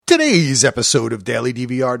Today's episode of Daily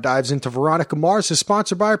DVR dives into Veronica Mars is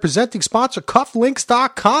sponsored by our presenting sponsor,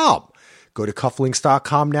 Cufflinks.com. Go to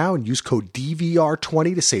Cufflinks.com now and use code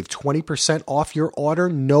DVR20 to save 20% off your order,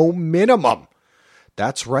 no minimum.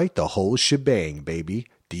 That's right, the whole shebang, baby.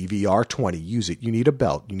 DVR20, use it. You need a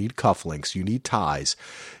belt, you need cufflinks, you need ties,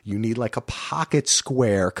 you need like a pocket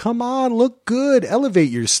square. Come on, look good. Elevate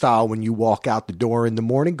your style when you walk out the door in the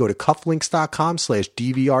morning. Go to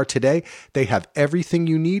cufflinks.com/DVR today. They have everything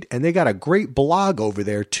you need, and they got a great blog over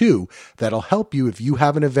there too that'll help you if you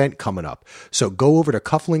have an event coming up. So go over to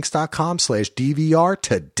cufflinks.com/DVR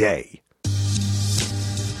today.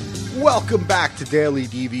 Welcome back to Daily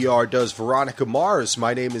DVR Does Veronica Mars.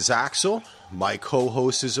 My name is Axel. My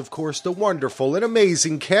co-host is, of course, the wonderful and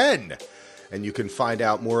amazing Ken. And you can find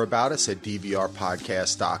out more about us at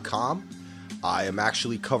dvrpodcast.com. I am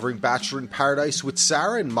actually covering Bachelor in Paradise with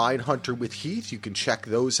Sarah and Mindhunter with Heath. You can check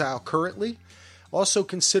those out currently. Also,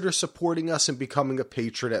 consider supporting us and becoming a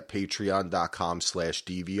patron at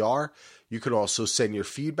patreon.com/DVR. You can also send your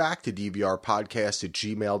feedback to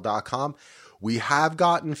dvrpodcast@gmail.com. We have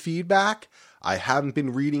gotten feedback. I haven't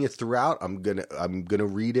been reading it throughout. I'm gonna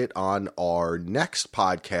read it on our next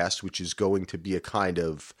podcast, which is going to be a kind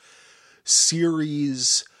of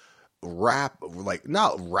series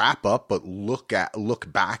not wrap up, but look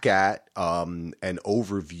back at an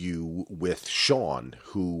overview with Sean,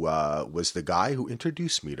 who was the guy who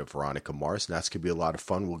introduced me to Veronica Mars, and that's gonna be a lot of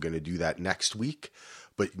fun. We're gonna do that next week.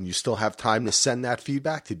 But you still have time to send that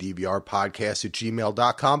feedback to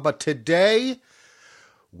dvrpodcast@gmail.com. But today,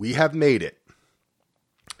 we have made it.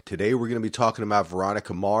 Today, we're going to be talking about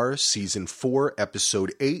Veronica Mars, Season 4,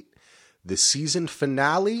 Episode 8, the season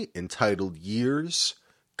finale entitled Years,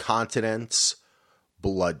 Continents,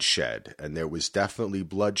 Bloodshed. And there was definitely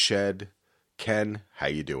bloodshed. Ken, how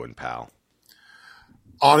you doing, pal?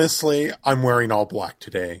 Honestly, I'm wearing all black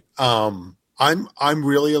today. I'm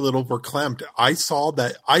really a little verklempt. I saw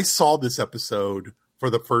this episode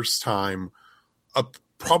for the first time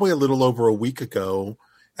probably a little over a week ago,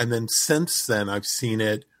 and then since then I've seen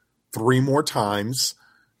it 3 more times,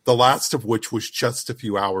 the last of which was just a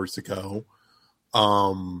few hours ago.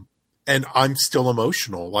 And I'm still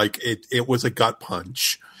emotional. Like it was a gut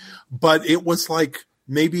punch, but it was like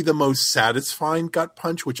maybe the most satisfying gut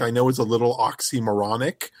punch, which I know is a little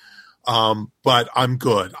oxymoronic. But I'm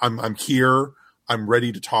good. I'm here. I'm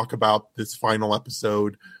ready to talk about this final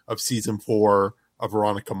episode of season 4 of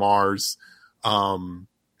Veronica Mars. And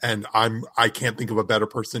I can't think of a better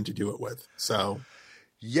person to do it with. So.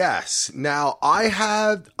 Yes. Now I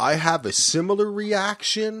have a similar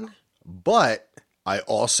reaction, but I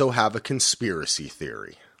also have a conspiracy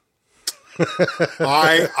theory.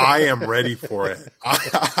 I am ready for it.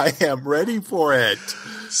 I am ready for it.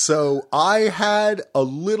 So I had a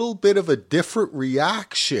little bit of a different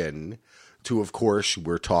reaction to, of course,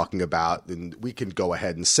 we're talking about, and we can go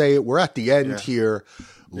ahead and say it. We're at the end here.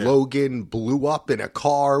 Yeah. Logan blew up in a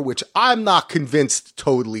car, which I'm not convinced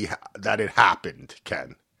totally that it happened,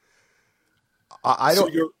 Ken.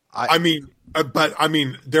 I mean,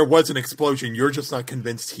 there was an explosion. You're just not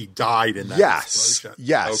convinced he died in that explosion.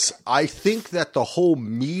 Yes. Okay. I think that the whole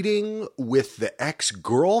meeting with the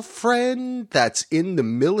ex-girlfriend that's in the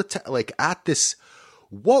military, like at this,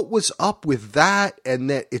 what was up with that? And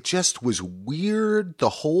that it just was weird. The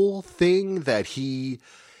whole thing that he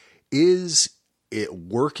is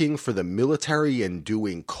working for the military and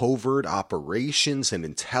doing covert operations and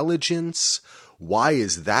intelligence. Why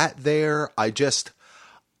is that there? I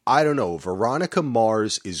don't know. Veronica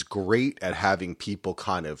Mars is great at having people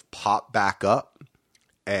kind of pop back up,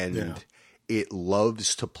 and it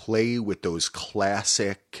loves to play with those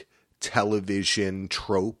classic television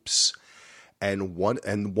tropes. And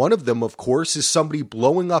one of them, of course, is somebody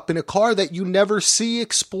blowing up in a car that you never see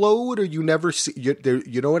explode, or you never see.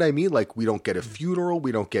 You know what I mean? Like, we don't get a funeral,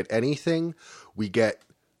 we don't get anything. We get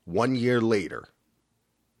 1 year later.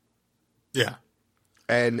 Yeah.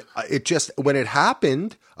 And it just, when it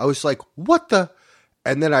happened, I was like, what the?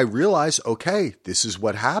 And then I realized, okay, this is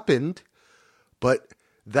what happened. But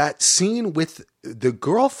that scene with the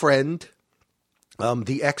girlfriend,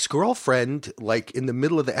 the ex-girlfriend, like in the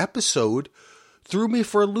middle of the episode, threw me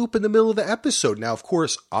for a loop in the middle of the episode. Now, of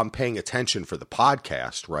course, I'm paying attention for the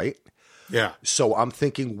podcast, right? Yeah. So I'm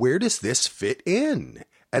thinking, where does this fit in?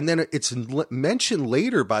 And then it's mentioned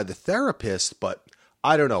later by the therapist, but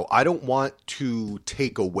I don't know. I don't want to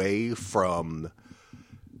take away from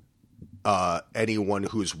anyone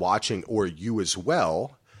who's watching, or you as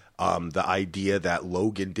well, the idea that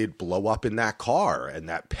Logan did blow up in that car and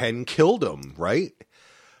that Penn killed him, right?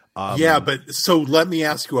 Yeah, but so let me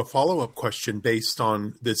ask you a follow-up question based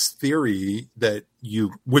on this theory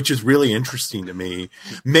which is really interesting to me,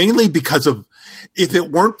 mainly because of, if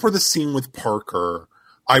it weren't for the scene with Parker,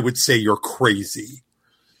 I would say you're crazy.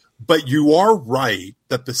 But you are right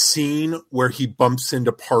that the scene where he bumps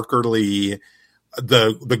into Parker Lee,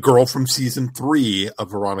 the girl from season 3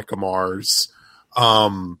 of Veronica Mars,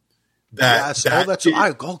 oh gosh,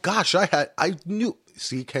 I knew.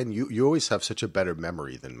 See, Ken, you always have such a better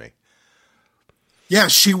memory than me. Yeah,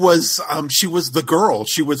 she was the girl.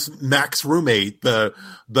 She was Mac's roommate.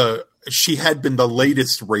 She had been the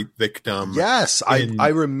latest rape victim. Yes, I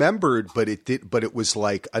remembered, but it was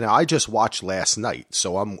like, and I just watched last night,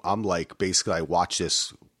 so I'm like, basically I watched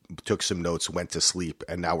this, took some notes, went to sleep,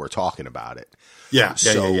 and now we're talking about it. Yeah.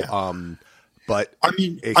 But I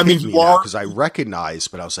mean, because I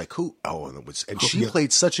recognized, but I was like, who? Oh, and she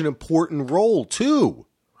played such an important role too.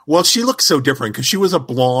 Well, she looks so different because she was a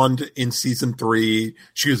blonde in season 3.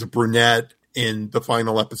 She was a brunette in the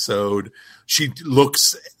final episode. She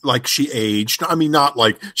looks like she aged. I mean, not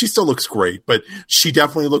like, she still looks great, but she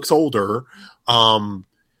definitely looks older.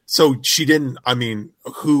 So she didn't, I mean,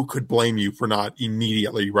 who could blame you for not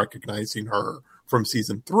immediately recognizing her from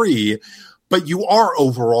season 3? But you are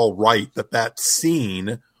overall right that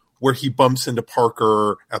scene where he bumps into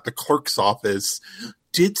Parker at the clerk's office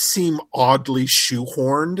did seem oddly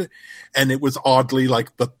shoehorned, and it was oddly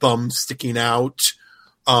like the thumb sticking out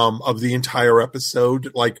of the entire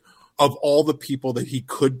episode. Like, of all the people that he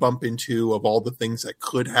could bump into, of all the things that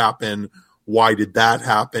could happen, why did that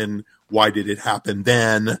happen? Why did it happen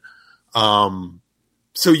then?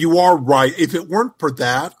 So you are right. If it weren't for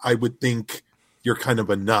that, I would think you're kind of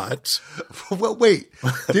a nut. Well, wait,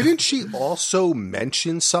 didn't she also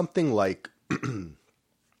mention something like,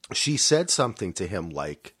 she said something to him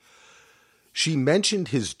like, she mentioned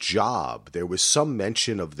his job. There was some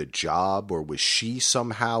mention of the job, or was she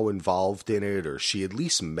somehow involved in it, or she at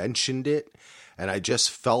least mentioned it. And I just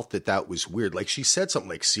felt that was weird. Like, she said something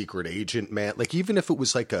like secret agent, man. Like, even if it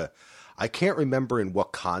was like I can't remember in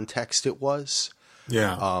what context it was.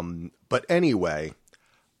 Yeah. But anyway,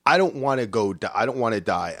 I don't want to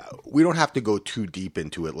die. We don't have to go too deep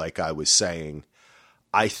into it. Like I was saying,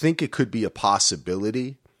 I think it could be a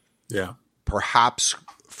possibility. Yeah. Perhaps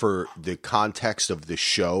for the context of the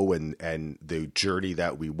show and the journey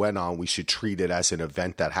that we went on, we should treat it as an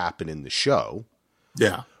event that happened in the show.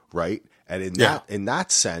 Yeah. Right. And in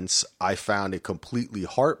that sense, I found it completely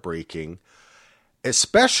heartbreaking,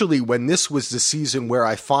 especially when this was the season where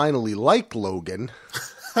I finally liked Logan.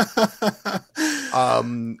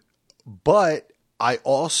 But I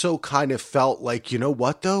also kind of felt like, you know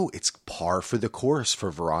what, though? It's par for the course for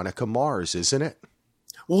Veronica Mars, isn't it?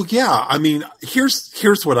 Well, yeah. I mean,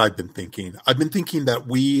 here's what I've been thinking. I've been thinking that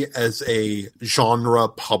we, as a genre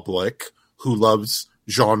public who loves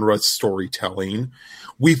genre storytelling,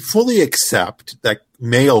 we fully accept that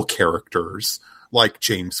male characters like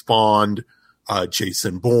James Bond,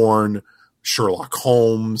 Jason Bourne, Sherlock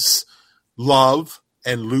Holmes love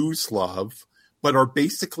and lose love, but are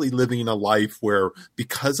basically living a life where,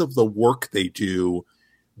 because of the work they do,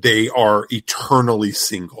 they are eternally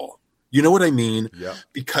single. You know what I mean? Yeah.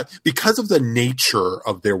 Because of the nature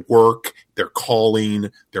of their work, their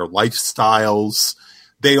calling, their lifestyles,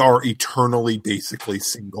 they are eternally basically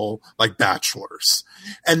single, like bachelors.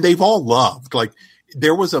 And they've all loved. Like,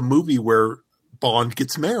 there was a movie where Bond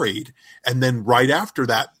gets married, and then right after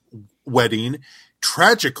that wedding,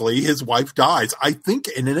 tragically, his wife dies. I think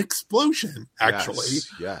in an explosion, actually.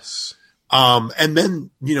 Yes. And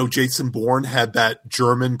then, Jason Bourne had that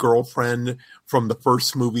German girlfriend from the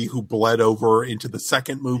first movie who bled over into the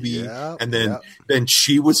second movie. Yeah, and then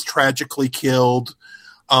she was tragically killed.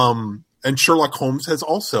 And Sherlock Holmes has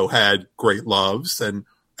also had great loves and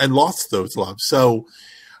lost those loves. So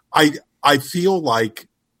I feel like,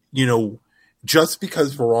 just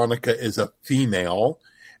because Veronica is a female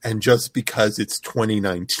and just because it's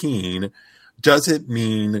 2019 doesn't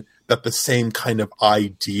mean that the same kind of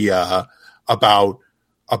idea about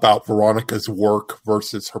Veronica's work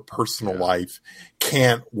versus her personal life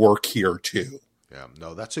can't work here too. Yeah,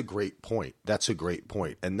 no, that's a great point.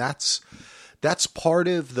 And that's part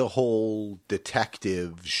of the whole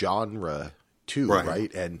detective genre too,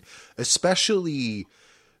 right? And especially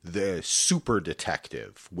the super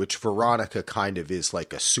detective, which Veronica kind of is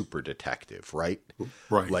like a super detective, right?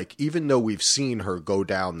 Right. Like, even though we've seen her go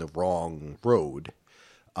down the wrong road,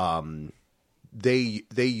 they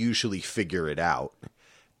usually figure it out,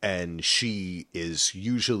 and she is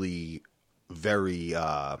usually very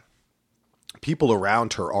people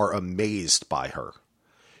around her are amazed by her.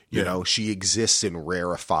 You know, she exists in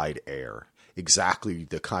rarefied air. exactly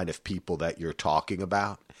the kind of people that you're talking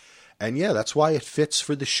about. And yeah, that's why it fits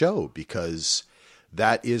for the show, because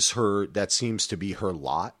that seems to be her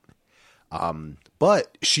lot.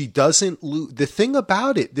 But she doesn't lose. The thing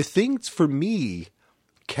about it, the thing for me,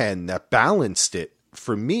 Ken, that balanced it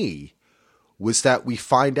for me was that we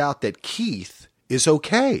find out that Keith is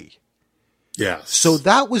okay. Yes. So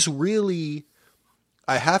that was really,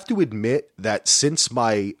 I have to admit that since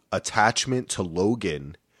my attachment to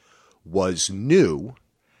Logan was new,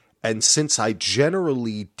 and since I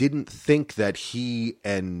generally didn't think that he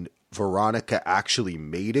and Veronica actually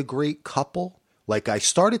made a great couple, like I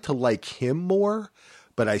started to like him more,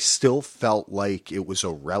 but I still felt like it was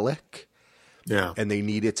a relic. Yeah. And they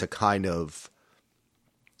needed to kind of,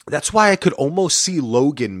 that's why I could almost see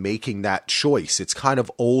Logan making that choice. It's kind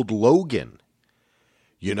of old Logan,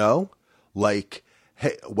 you know? Like,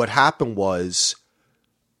 hey, what happened was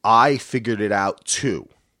I figured it out too.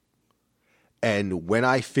 And when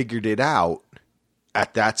I figured it out,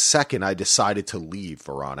 at that second, I decided to leave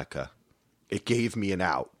Veronica. It gave me an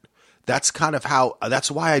out. That's kind of how,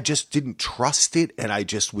 that's why I just didn't trust it. And I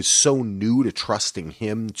just was so new to trusting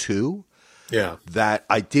him too. Yeah. That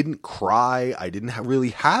I didn't cry. I didn't really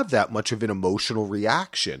have that much of an emotional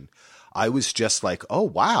reaction. I was just like, oh,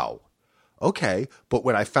 wow. Okay. But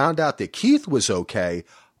when I found out that Keith was okay,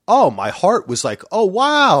 oh, my heart was like, oh,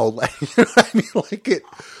 wow. Like, you know what I mean?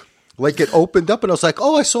 Like it opened up and I was like,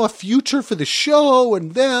 oh, I saw a future for the show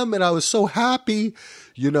and them. And I was so happy,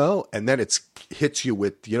 you know, and then it hits you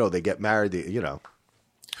with, you know, they get married, you know,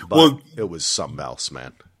 but well, it was something else,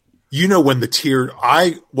 man. You know, when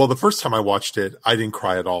the first time I watched it, I didn't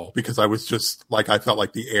cry at all because I was just like, I felt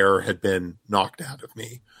like the air had been knocked out of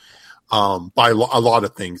me by a lot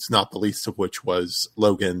of things, not the least of which was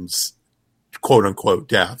Logan's quote unquote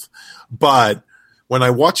death. But when I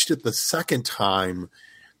watched it the second time,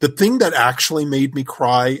 the thing that actually made me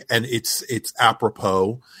cry, and it's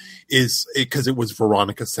apropos, is because it was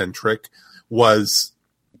Veronica centric, was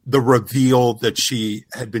the reveal that she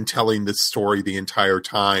had been telling this story the entire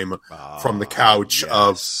time from the couch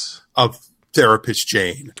yes. of therapist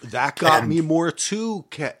Jane. That got me more too.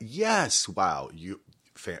 Yes. Wow.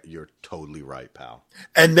 You're totally right, pal.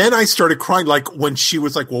 And then I started crying, like when she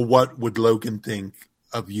was like, well, what would Logan think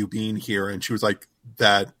of you being here? And she was like,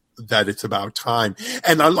 that it's about time.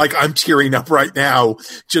 And I'm tearing up right now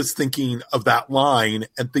just thinking of that line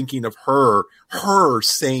and thinking of her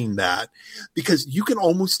saying that, because you can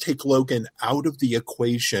almost take Logan out of the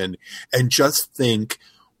equation and just think,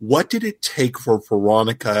 what did it take for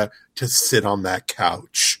Veronica to sit on that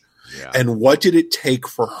couch? Yeah. And what did it take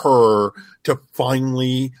for her to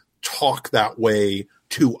finally talk that way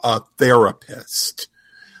to a therapist?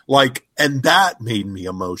 Like, and that made me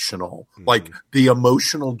emotional. Mm-hmm. Like the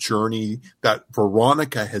emotional journey that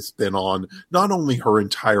Veronica has been on, not only her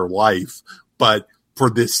entire life, but for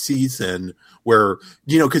this season where,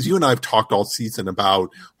 you know, because you and I have talked all season about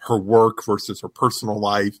her work versus her personal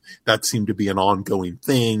life. That seemed to be an ongoing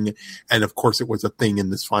thing. And of course it was a thing in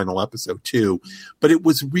this final episode too, but it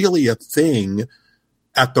was really a thing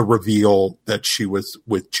at the reveal that she was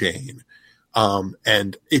with Jane.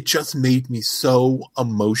 And it just made me so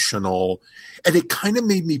emotional, and it kind of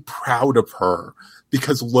made me proud of her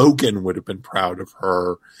because Logan would have been proud of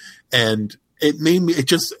her. And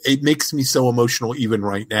it makes me so emotional even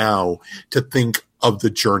right now to think of the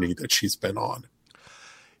journey that she's been on.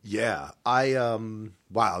 Yeah.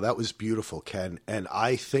 Wow, that was beautiful, Ken. And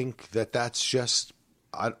I think that's just,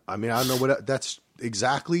 I mean, I don't know that's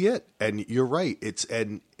exactly it. And you're right.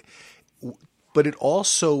 But it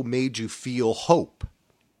also made you feel hope.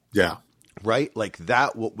 Yeah. Right? Like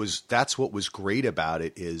that's what was great about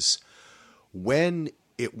it is when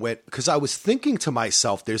it went, because I was thinking to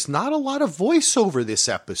myself, there's not a lot of voiceover this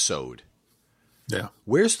episode. Yeah.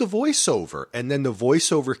 Where's the voiceover? And then the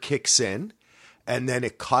voiceover kicks in and then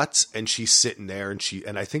it cuts and she's sitting there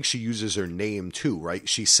and I think she uses her name too, right?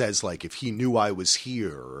 She says like, if he knew I was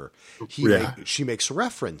here, or she makes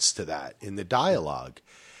reference to that in the dialogue.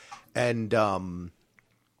 And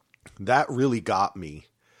that really got me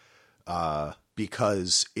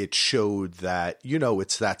because it showed that, you know,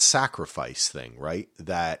 it's that sacrifice thing, right?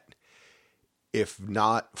 That if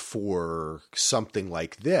not for something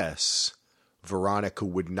like this, Veronica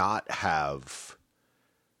would not have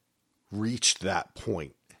reached that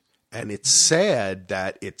point. And it's sad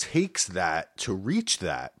that it takes that to reach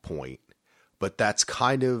that point, but that's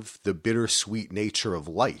kind of the bittersweet nature of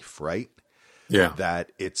life, right? Yeah.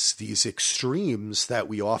 That it's these extremes that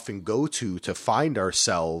we often go to find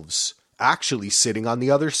ourselves actually sitting on the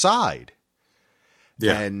other side.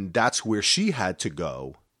 Yeah. And that's where she had to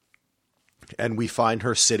go. And we find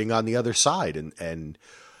her sitting on the other side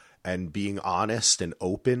and being honest and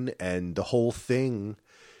open, and the whole thing,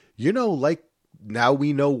 like, now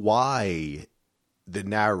we know why the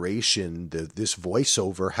narration, this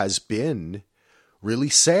voiceover has been really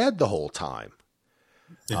sad the whole time.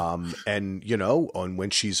 Yeah. And when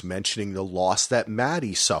she's mentioning the loss that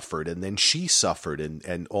Maddie suffered and then she suffered,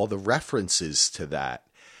 and all the references to that,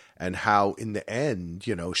 and how in the end,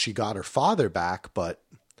 she got her father back, but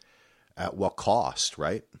at what cost,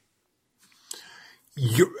 right?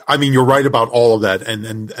 You're right about all of that,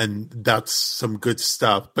 and that's some good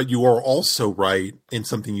stuff. But you are also right in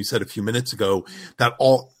something you said a few minutes ago, that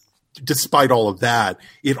despite all of that,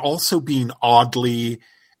 it also being oddly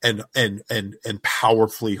and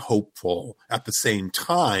powerfully hopeful at the same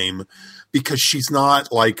time, because she's not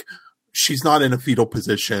in a fetal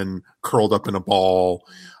position, curled up in a ball.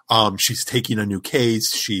 She's taking a new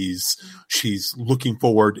case. She's looking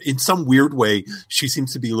forward in some weird way. She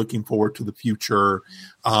seems to be looking forward to the future.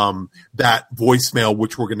 That voicemail,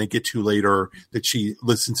 which we're going to get to later, that she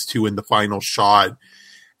listens to in the final shot,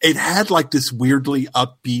 it had like this weirdly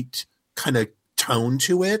upbeat kind of tone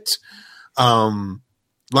to it.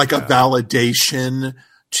 Like a validation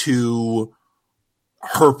to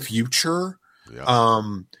her future. Yeah.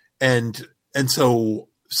 And so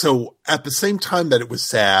at the same time that it was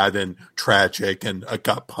sad and tragic and a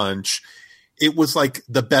gut punch, it was like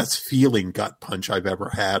the best feeling gut punch I've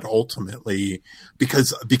ever had, ultimately,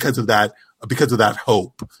 because of that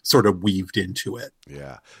hope sort of weaved into it.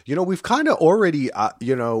 Yeah. We've kind of already,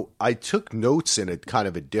 I took notes in a kind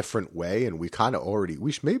of a different way, and we kind of already,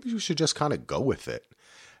 maybe we should just kind of go with it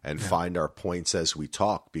and find our points as we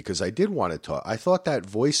talk, because I did want to talk. I thought that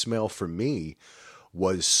voicemail for me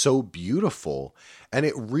was so beautiful, and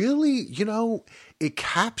it really, it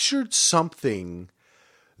captured something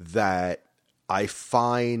that I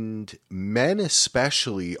find men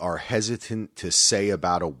especially are hesitant to say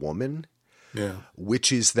about a woman. Yeah.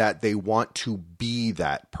 Which is that they want to be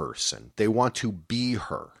that person. They want to be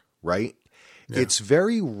her, right? Yeah. It's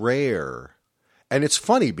very rare. And it's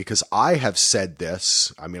funny because I have said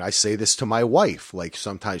this. I mean, I say this to my wife. Like,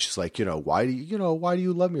 sometimes she's like, why do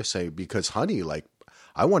you love me? I say, because honey, like,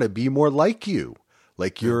 I want to be more like you.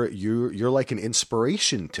 Like, you're like an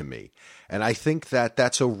inspiration to me. And I think that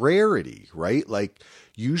that's a rarity, right? Like,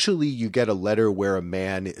 usually you get a letter where a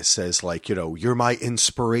man says, like, you're my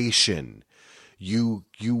inspiration. You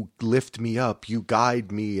lift me up, you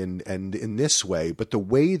guide me, and in this way. But the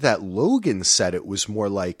way that Logan said it was more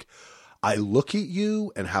like, I look at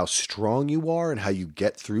you and how strong you are and how you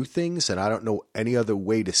get through things, and I don't know any other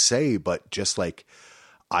way to say, but just like,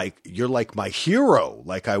 you're like my hero.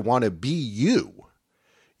 Like, I want to be you,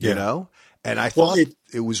 you know? And I thought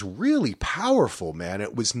it was really powerful, man.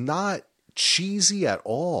 It was not cheesy at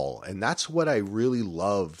all. And that's what I really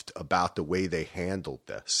loved about the way they handled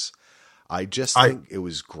this. I just think it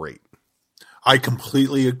was great. I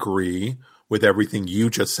completely agree with everything you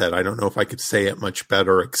just said. I don't know if I could say it much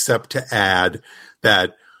better, except to add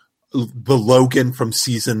that the Logan from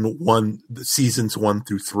seasons 1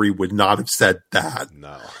 through 3 would not have said that.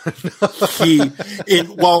 No.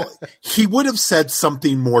 He would have said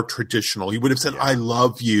something more traditional. He would have said, I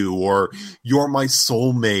love you, or you're my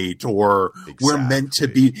soulmate, or we're meant to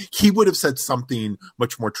be. He would have said something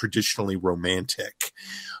much more traditionally romantic.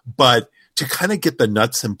 But to kind of get the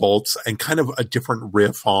nuts and bolts and kind of a different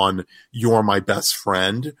riff on "You're my best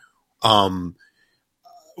friend,"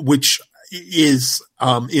 which is,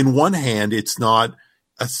 in one hand, it's not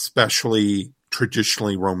especially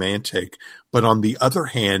traditionally romantic, but on the other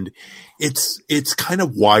hand, it's kind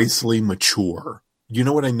of wisely mature. You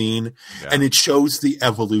know what I mean? Yeah. And it shows the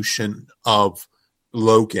evolution of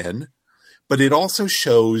Logan, but it also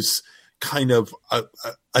shows kind of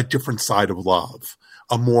a different side of love.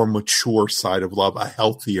 A more mature side of love, a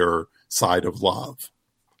healthier side of love.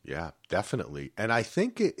 Yeah, definitely. And I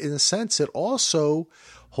think in a sense, it also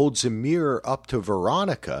holds a mirror up to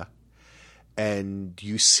Veronica. And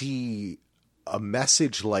you see a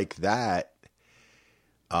message like that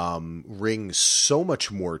rings so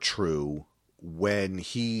much more true when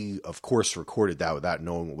he, of course, recorded that without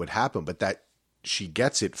knowing what would happen, but that she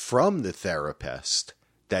gets it from the therapist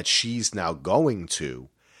that she's now going to.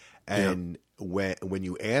 And when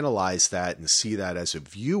you analyze that and see that as a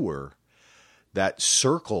viewer, that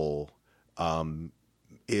circle,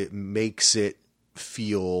 it makes it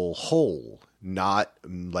feel whole, not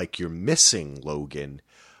like you're missing Logan,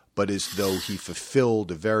 but as though he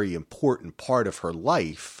fulfilled a very important part of her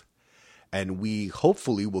life. And we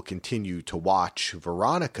hopefully will continue to watch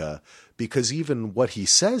Veronica, because even what he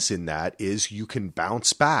says in that is you can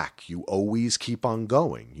bounce back. You always keep on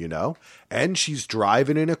going, you know? And she's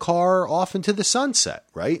driving in a car off into the sunset,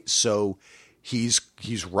 right? So he's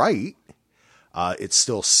right. It's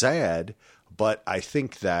still sad, but I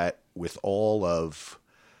think that with all of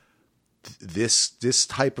this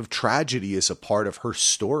type of tragedy is a part of her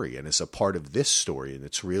story and is a part of this story. And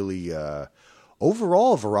it's really,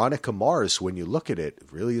 overall, Veronica Mars, when you look at it,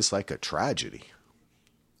 really is like a tragedy.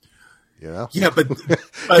 You know? Yeah, but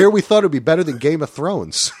here we thought it'd be better than Game of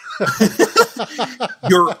Thrones.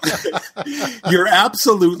 You're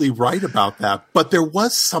absolutely right about that. But there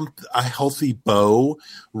was a healthy bow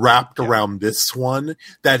wrapped around this one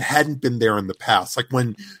that hadn't been there in the past. Like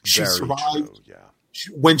when she survived. True, yeah.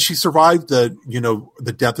 When she survived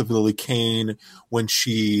the death of Lily Kane, when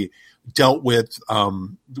she dealt with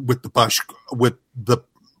the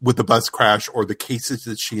bus crash or the cases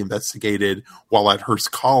that she investigated while at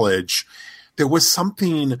Hearst College, there was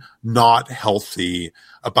something not healthy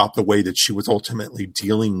about the way that she was ultimately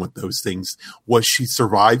dealing with those things. Was she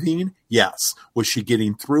surviving? Yes. Was she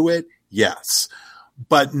getting through it? Yes.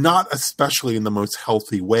 But not especially in the most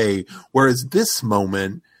healthy way. Whereas this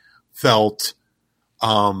moment felt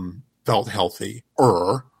healthy,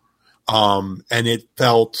 and it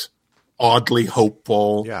felt oddly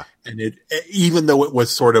hopeful. Yeah. And even though it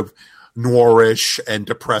was sort of noirish and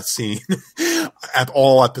depressing at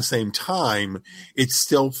the same time, it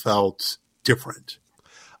still felt different.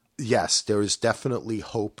 Yes, there is definitely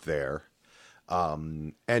hope there.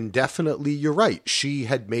 And definitely, you're right. She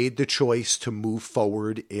had made the choice to move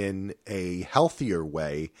forward in a healthier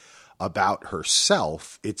way about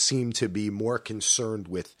herself. It seemed to be more concerned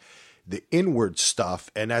with the inward stuff.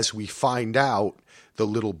 And as we find out the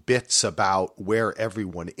little bits about where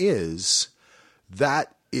everyone is,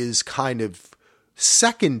 that is kind of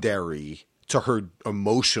secondary to her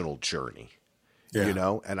emotional journey, you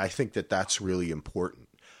know? And I think that that's really important.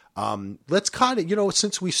 Let's kind of,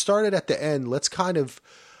 since we started at the end, let's kind of,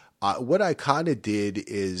 what I kind of did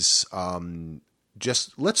is,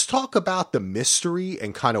 let's talk about the mystery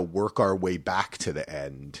and kind of work our way back to the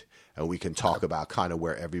end, and we can talk about kind of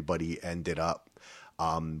where everybody ended up.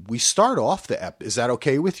 We start off is that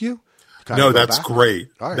okay with you? No, that's great.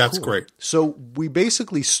 Right, that's cool. Great. So we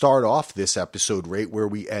basically start off this episode right where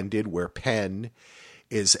we ended, where Penn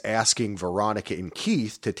is asking Veronica and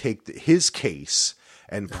Keith to take his case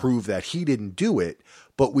and prove that he didn't do it.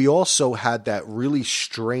 But we also had that really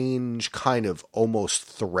strange kind of almost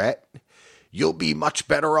threat. You'll be much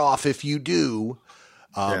better off if you do.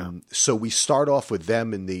 So we start off with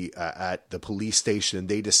them in at the police station, and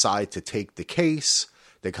they decide to take the case.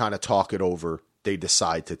 They kind of talk it over. They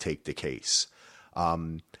decide to take the case.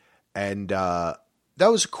 That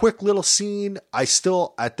was a quick little scene. I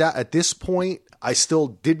still, at this point, I still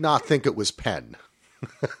did not think it was Penn.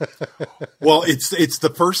 Well, it's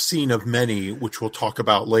the first scene of many, which we'll talk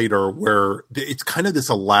about later, where it's kind of this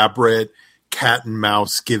elaborate cat and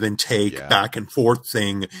mouse give and take back and forth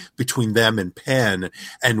thing between them and Penn.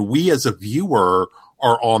 And we as a viewer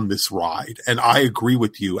are on this ride. And I agree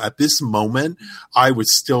with you. At this moment, I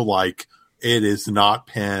was still like, it is not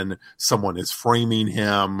Penn. Someone is framing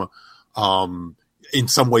him. In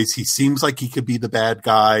some ways, he seems like he could be the bad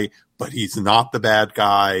guy, but he's not the bad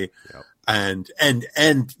guy. Yep. And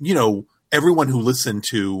everyone who listened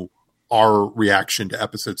to our reaction to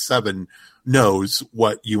episode 7 knows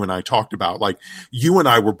what you and I talked about. Like, you and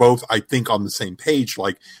I were both, I think, on the same page.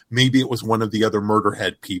 Like, maybe it was one of the other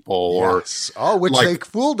Murderhead people, which they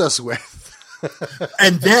fooled us with.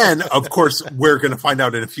 And then, of course, we're going to find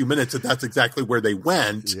out in a few minutes that that's exactly where they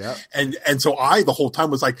went. Yep. And so I, the whole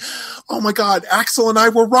time, was like, oh my God, Axel and I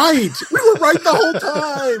were right. We were right the whole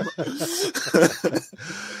time.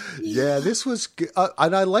 Yeah, this was good.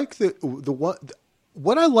 And I like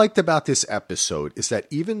what I liked about this episode is that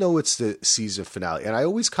even though it's the season finale, and I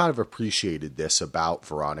always kind of appreciated this about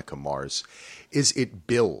Veronica Mars, is it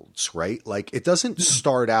builds, right? Like, it doesn't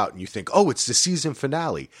start out and you think, oh, it's the season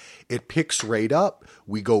finale. It picks right up.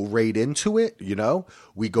 We go right into it,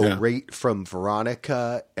 We go right from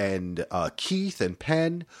Veronica and Keith and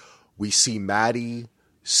Penn. We see Maddie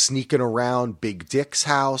sneaking around Big Dick's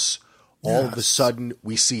house. All of a sudden,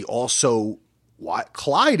 we see also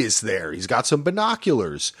Clyde is there. He's got some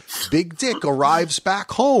binoculars. Big Dick arrives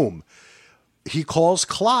back home. He calls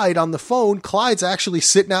Clyde on the phone. Clyde's actually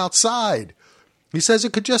sitting outside. He says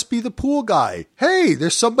it could just be the pool guy. Hey,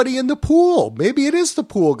 there's somebody in the pool. Maybe it is the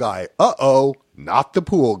pool guy. Uh-oh, not the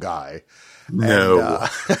pool guy. No.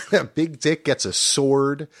 And, Big Dick gets a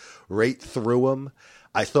sword right through him.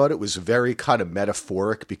 I thought it was very kind of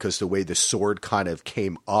metaphoric because the way the sword kind of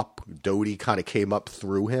came up, Dodie kind of came up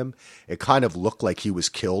through him. It kind of looked like he was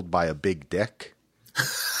killed by a big dick.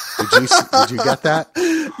 Did you get that?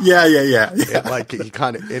 Yeah. Like he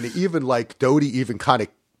kind of, and even like Dodie even kind of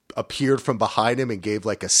appeared from behind him and gave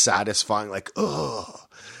like a satisfying, like, ugh,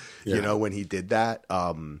 you know, when he did that.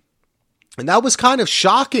 And that was kind of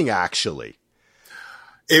shocking, actually.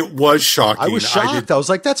 It was shocking. I was shocked. I was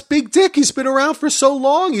like, that's Big Dick. He's been around for so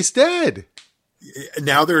long. He's dead.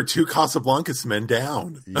 Now there are 2 Casablancas men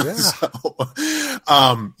down.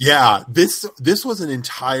 Yeah. This was an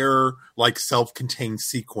entire like self-contained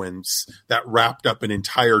sequence that wrapped up an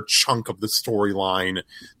entire chunk of the storyline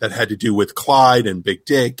that had to do with Clyde and Big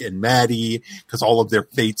Dick and Maddie, because all of their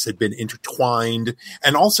fates had been intertwined,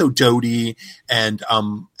 and also Dodie and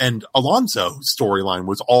Alonzo's storyline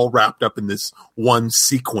was all wrapped up in this one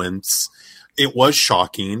sequence. It was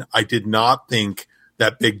shocking. I did not think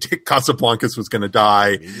that Big Dick Casablancas was going to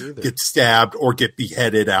die, get stabbed, or get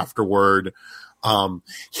beheaded afterward.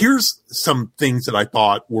 Here's some things that I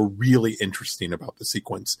thought were really interesting about the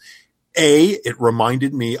sequence. It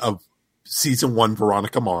reminded me of season 1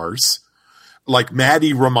 Veronica Mars. Like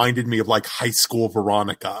Maddie reminded me of like high school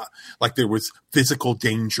Veronica. Like there was physical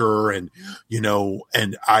danger and, you know,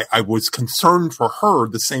 and I was concerned for her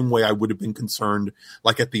the same way I would have been concerned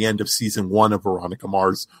like at the end of season 1 of Veronica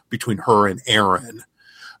Mars between her and Aaron.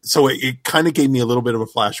 So it kind of gave me a little bit of a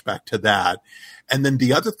flashback to that. And then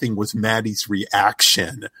the other thing was Maddie's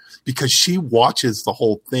reaction, because she watches the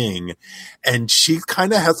whole thing and she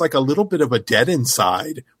kind of has like a little bit of a dead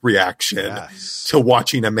inside reaction to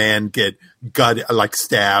watching a man get like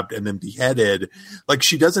stabbed and then beheaded. Like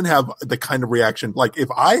she doesn't have the kind of reaction. Like if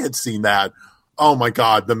I had seen that, oh my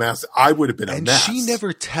God, the mess, I would have been a mess. And she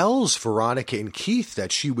never tells Veronica and Keith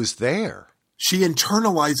that she was there. She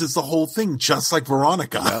internalizes the whole thing just like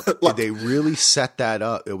Veronica. Yep. They really set that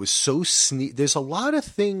up. It was so sneaky. There's a lot of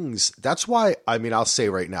things. That's why, I mean, I'll say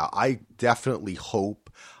right now, I definitely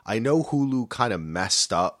hope. I know Hulu kind of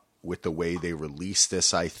messed up with the way they released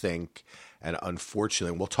this, I think. And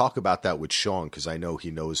unfortunately, we'll talk about that with Sean because I know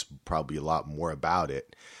he knows probably a lot more about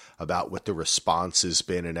it, about what the response has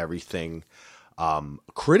been and everything.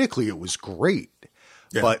 Critically, it was great.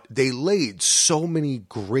 Yeah. But they laid so many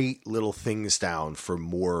great little things down for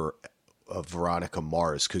more of Veronica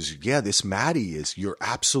Mars. Because, this Maddie is, you're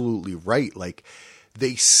absolutely right. Like,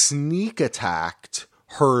 they sneak attacked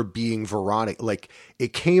her being Veronica. Like,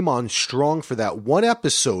 it came on strong for that one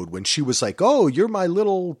episode when she was like, oh, you're my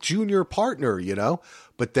little junior partner, you know?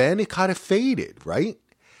 But then it kind of faded, right?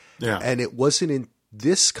 Yeah. And it wasn't in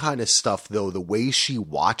this kind of stuff, though, the way she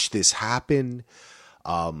watched this happen.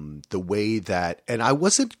 The way that, and I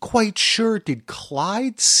wasn't quite sure, did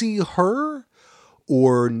Clyde see her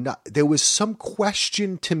or not? There was some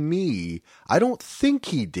question to me. I don't think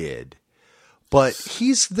he did, but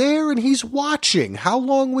he's there and he's watching. How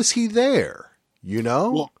long was he there? You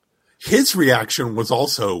know? Well, his reaction was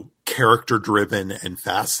also character driven and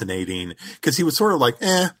fascinating because he was sort of like,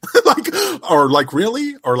 or like,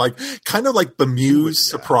 really? Or like, kind of like bemused,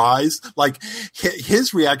 surprised. Like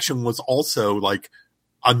his reaction was also like,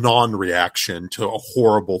 a non-reaction to a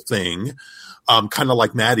horrible thing. Kind of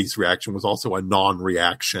like Maddie's reaction was also a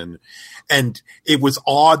non-reaction. And it was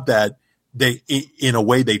odd that they, in a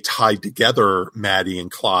way, they tied together Maddie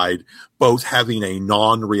and Clyde, both having a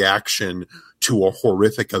non-reaction to a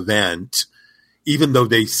horrific event. Even though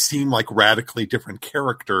they seem like radically different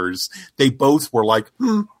characters, they both were like,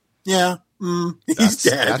 he's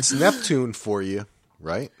dead. That's Neptune for you,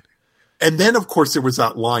 right? And then, of course, there was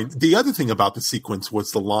that line. The other thing about the sequence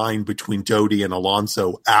was the line between Dodie and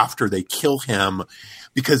Alonzo after they kill him,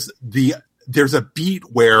 because there's a beat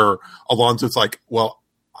where Alonzo's like, well,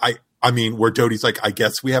 I mean, where Dodie's like, I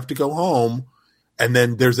guess we have to go home. And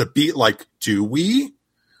then there's a beat like, do we?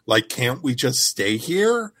 Like, can't we just stay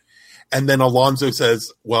here? And then Alonzo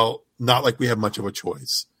says, well, not like we have much of a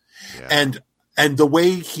choice. Yeah. And the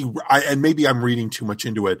way and maybe I'm reading too much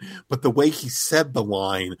into it, but the way he said the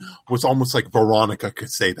line was almost like Veronica could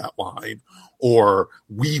say that line or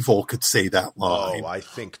Weevil could say that line. Oh, I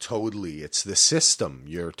think totally. It's the system.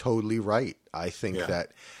 You're totally right. I think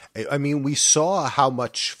that, I mean, we saw how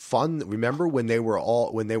much fun, remember when they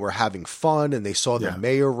were having fun and they saw the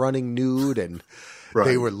mayor running nude and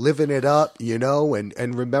they were living it up, you know,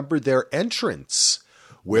 and remember their entrance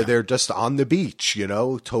where they're just on the beach, you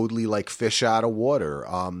know, totally like fish out of water.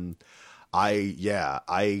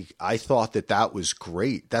 I thought that was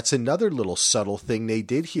great. That's another little subtle thing they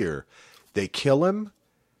did here. They kill him.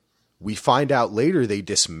 We find out later they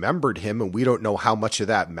dismembered him, and we don't know how much of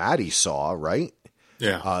that Maddie saw, right?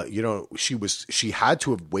 Yeah. She had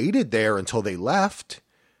to have waited there until they left.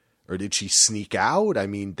 Or did she sneak out? I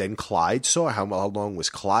mean, then Clyde saw how long was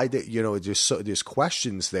Clyde? There's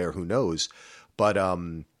questions there. Who knows? But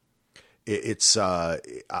I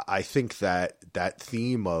think that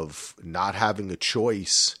theme of not having a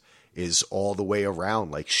choice is all the way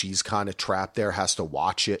around. Like, she's kind of trapped there, has to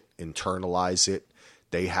watch it, internalize it.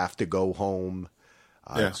 They have to go home.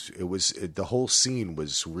 The whole scene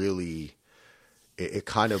was really, it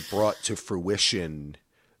kind of brought to fruition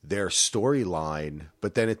their storyline,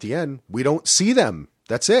 but then at the end, we don't see them.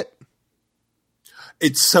 That's it.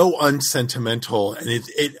 It's so unsentimental, and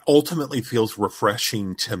it ultimately feels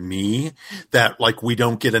refreshing to me that, like, we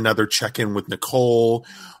don't get another check-in with Nicole.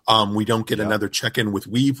 We don't get another check-in with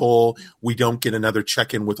Weevil. We don't get another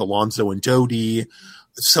check-in with Alonzo and Dodie.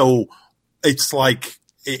 So it's like,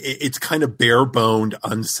 it's kind of bare-boned,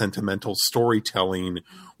 unsentimental storytelling,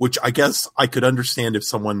 which I guess I could understand if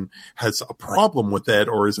someone has a problem with it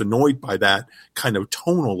or is annoyed by that kind of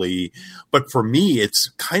tonally. But for me,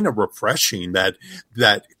 it's kind of refreshing that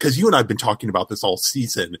because you and I have been talking about this all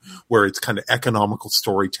season, where it's kind of economical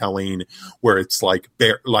storytelling, where it's like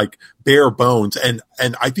bare bones. And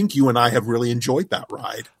I think you and I have really enjoyed that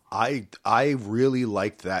ride. I really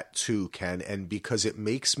liked that too, Ken, and because it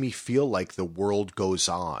makes me feel like the world goes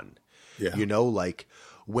on. Yeah. Like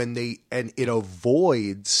when it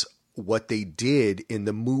avoids what they did in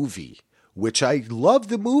the movie, which I love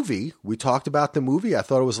the movie. We talked about the movie. I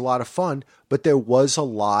thought it was a lot of fun, but there was a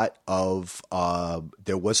lot of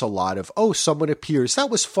someone appears. That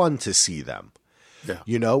was fun to see them. Yeah.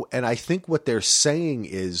 And I think what they're saying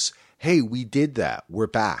is, hey, we did that. We're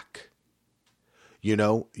back.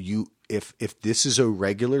 If this is a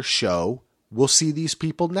regular show, we'll see these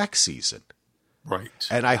people next season. Right.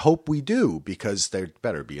 And I hope we do, because there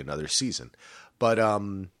better be another season. But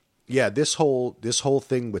this whole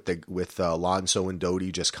thing with Alonzo and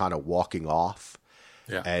Dodie just kind of walking off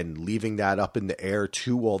and leaving that up in the air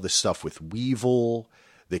too, all the stuff with Weevil,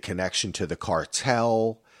 the connection to the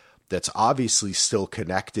cartel, that's obviously still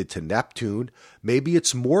connected to Neptune. Maybe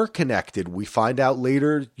it's more connected. We find out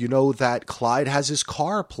later, that Clyde has his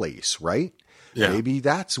car place, right? Yeah. Maybe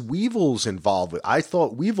that's Weevil's involved with. I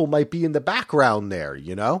thought Weevil might be in the background there,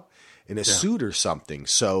 in a suit or something.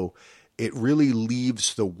 So it really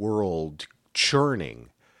leaves the world churning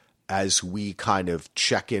as we kind of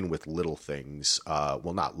check in with little things.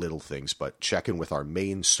 Well, not little things, but check in with our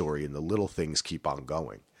main story, and the little things keep on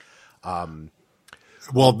going.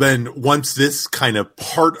 Well, then once this kind of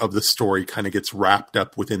part of the story kind of gets wrapped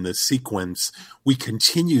up within this sequence, we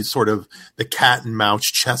continue sort of the cat and mouse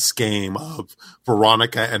chess game of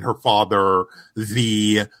Veronica and her father,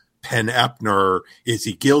 Penn Epner. Is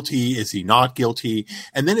he guilty? Is he not guilty?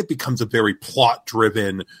 And then it becomes a very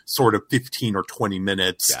plot-driven sort of 15 or 20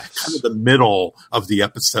 minutes. Yes. Kind of the middle of the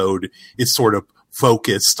episode is sort of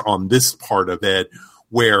focused on this part of it,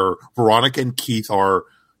 where Veronica and Keith are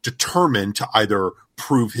determined to either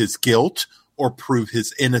prove his guilt or prove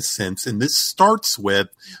his innocence. And this starts with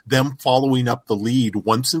them following up the lead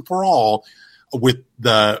once and for all with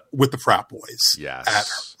the frat boys.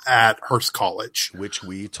 Yes. At Hearst College. Which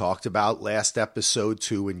we talked about last episode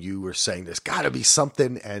too, and you were saying there's gotta be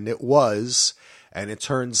something, and it was. And it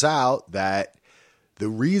turns out that the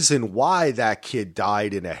reason why that kid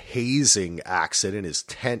died in a hazing accident, his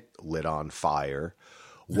tent lit on fire,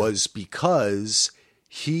 was because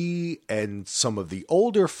he and some of the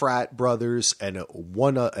older frat brothers and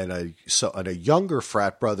a younger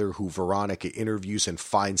frat brother who Veronica interviews and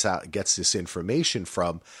finds out, gets this information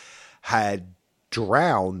from, had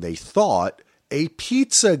drowned, they thought, a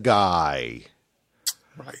pizza guy.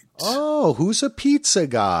 Right. Oh, who's a pizza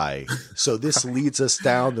guy? So this leads us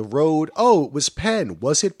down the road. Oh, it was Penn.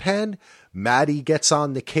 Was it Penn? Maddie gets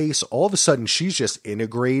on the case. All of a sudden, she's just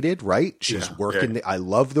integrated, right? She's working. Yeah. I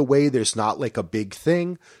love the way there's not like a big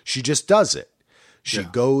thing. She just does it. She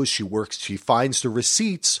goes, she works, she finds the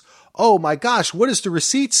receipts. Oh my gosh, what does the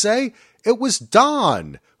receipt say? It was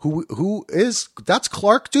Don, that's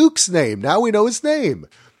Clark Duke's name. Now we know his name.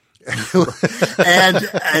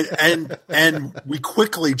 and we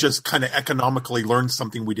quickly just kind of economically learned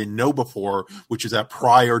something we didn't know before, which is that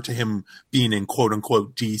prior to him being in quote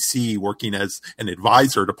unquote DC working as an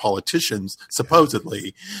advisor to politicians,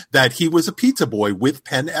 supposedly, that he was a pizza boy with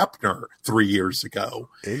Penn Epner 3 years ago.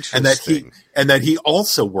 Interesting. And that he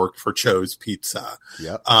also worked for Cho's Pizza.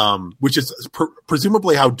 Yep. Which is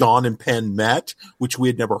presumably how Don and Penn met, which we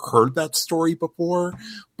had never heard that story before,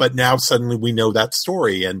 but now suddenly we know that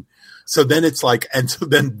story. And So then it's like, and so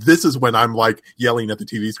then this is when I'm like yelling at the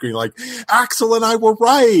TV screen, like, Axel and I were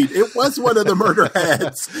right. It was one of the murder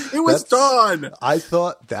heads. It was Dawn. I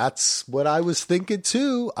thought that's what I was thinking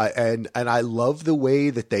too. And I love the way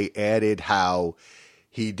that they added how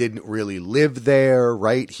he didn't really live there,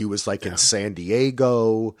 right? He was like in San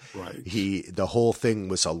Diego. Right. The whole thing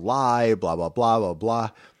was a lie, blah, blah, blah, blah, blah.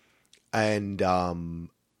 And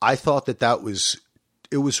I thought it was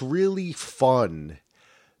really fun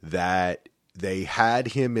that they had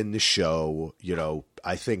him in the show. You know,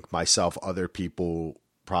 I think myself, other people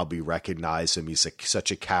probably recognize him. He's such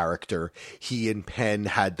a character. He and Penn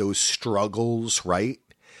had those struggles, right?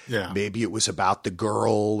 Yeah. Maybe it was about the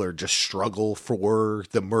girl or just struggle for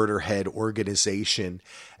the Murderhead organization.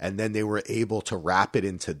 And then they were able to wrap it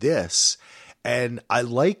into this. And I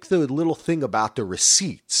like the little thing about the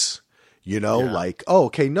receipts, you know, like, oh,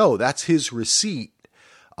 okay, no, that's his receipt.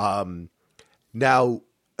 Now,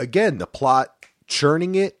 again, the plot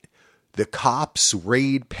churning it, the cops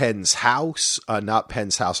raid Penn's house, not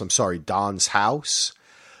Penn's house, I'm sorry, Don's house.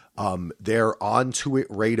 They're onto it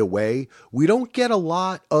right away. We don't get a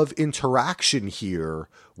lot of interaction here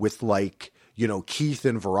with, like, you know, Keith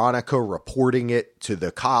and Veronica reporting it to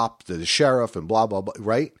the cop, to the sheriff, and blah, blah, blah,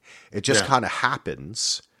 right? It just kind of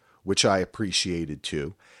happens, which I appreciated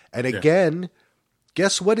too. And again,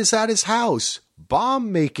 guess what is at his house?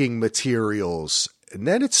 Bomb making materials. And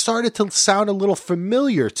then it started to sound a little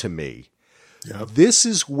familiar to me. Yep. This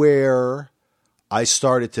is where I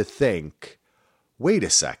started to think, wait a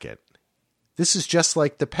second. This is just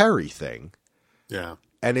like the Perry thing. Yeah.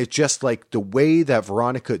 And it's just like the way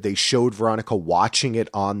that they showed Veronica watching it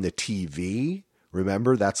on the TV.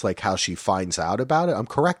 Remember, that's like how she finds out about it. I'm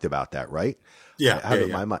correct about that, right? Yeah. I have it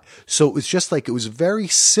in my mind. So it was just like, it was very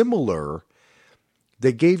similar.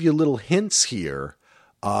 They gave you little hints here.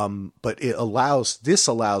 But this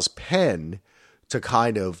allows Penn to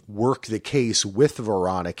kind of work the case with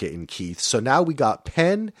Veronica and Keith. So now we got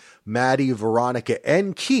Penn, Maddie, Veronica,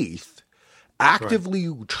 and Keith actively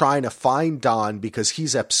trying to find Don because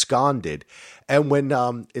he's absconded. And when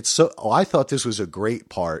I thought this was a great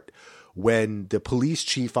part when the police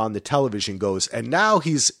chief on the television goes, and now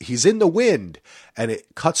he's in the wind, and it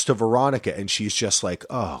cuts to Veronica and she's just like,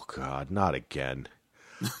 oh God, not again.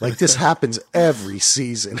 Like, this happens every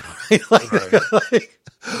season. Like,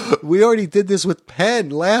 we already did this with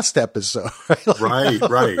Penn last episode. Right?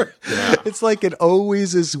 Right. Yeah. It's like it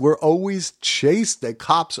always is. We're always chased. The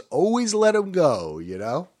cops always let him go, you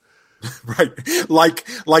know? Right. Like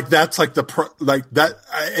that's like like that.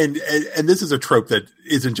 And this is a trope that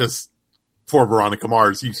isn't just for Veronica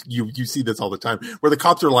Mars. You see this all the time where the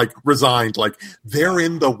cops are like resigned, like they're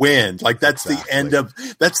in the wind. Like that's the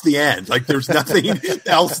end. Like there's nothing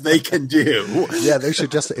else they can do. Yeah. They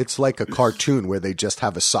should it's like a cartoon where they just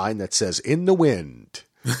have a sign that says in the wind,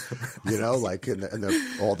 you know, like, and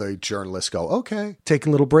all the journalists go, okay, taking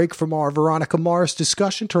a little break from our Veronica Mars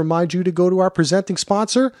discussion to remind you to go to our presenting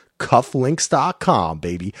sponsor, cufflinks.com,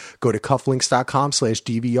 baby. Go to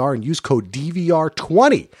cufflinks.com/DVR and use code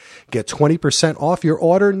DVR20. Get 20% off your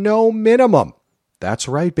order, no minimum. That's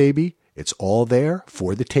right, baby. It's all there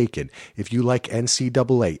for the taking. If you like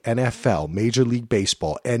NCAA, NFL, Major League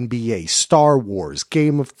Baseball, NBA, Star Wars,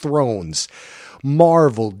 Game of Thrones,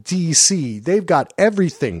 Marvel, DC, they've got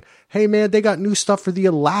everything. Hey man, they got new stuff for the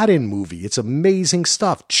Aladdin movie. It's amazing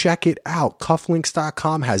stuff. Check it out.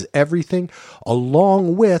 Cufflinks.com has everything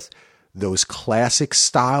along with those classic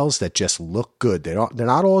styles that just look good. They're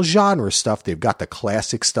not all genre stuff. They've got the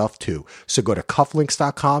classic stuff too. So go to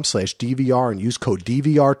cufflinks.com/DVR and use code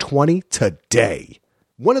DVR20 today.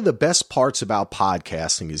 One of the best parts about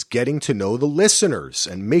podcasting is getting to know the listeners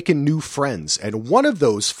and making new friends. And one of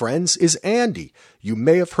those friends is Andy. You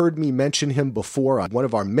may have heard me mention him before on one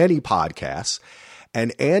of our many podcasts.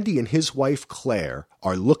 And Andy and his wife, Claire,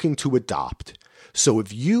 are looking to adopt. So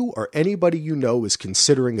if you or anybody you know is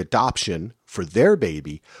considering adoption for their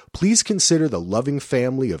baby, please consider the loving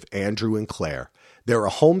family of Andrew and Claire. They're a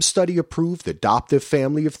home study approved adoptive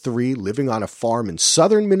family of 3 living on a farm in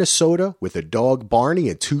southern Minnesota with a dog Barney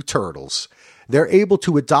and 2 turtles. They're able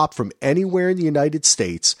to adopt from anywhere in the United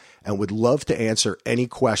States and would love to answer any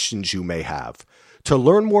questions you may have. To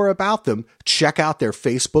learn more about them, check out their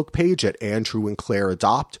Facebook page at Andrew and Claire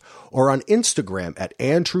Adopt or on Instagram at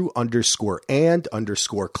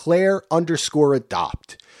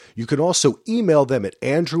Andrew_and_Claire_adopt. You can also email them at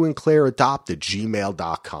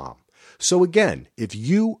andrewandclaireadopt@gmail.com. So again, if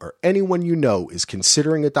you or anyone you know is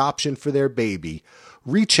considering adoption for their baby,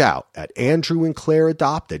 reach out at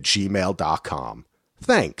andrewandclaireadopt@gmail.com.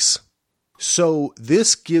 Thanks. So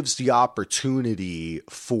this gives the opportunity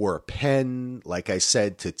for Penn, like I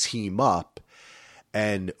said, to team up,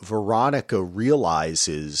 and Veronica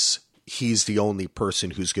realizes he's the only person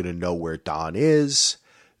who's going to know where Don is.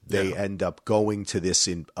 They end up going to this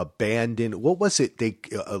abandoned, what was it? They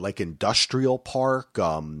like industrial park.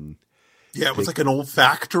 It was like an old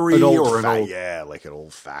factory like an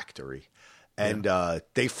old factory. And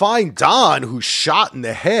they find Don, who's shot in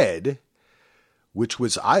the head, which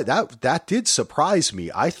was that did surprise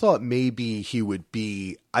me. I thought maybe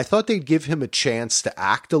I thought they'd give him a chance to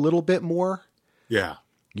act a little bit more. Yeah.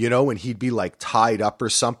 And he'd be like tied up or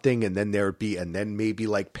something, and then maybe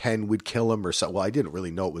like Penn would kill him or something. Well, I didn't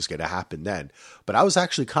really know it was going to happen then, but I was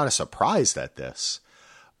actually kind of surprised at this.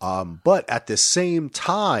 But at the same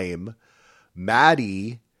time,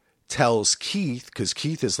 Maddie tells Keith, because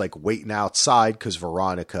Keith is like waiting outside because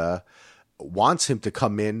Veronica wants him to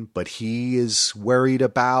come in, but he is worried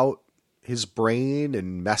about his brain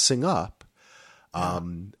and messing up.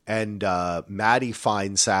 And Maddie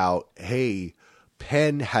finds out, hey,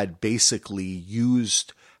 Penn had basically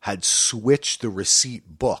had switched the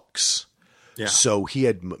receipt books. Yeah. So he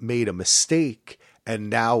had made a mistake, and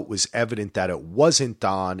now it was evident that it wasn't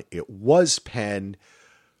Don, it was Penn.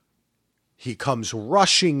 He comes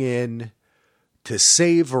rushing in to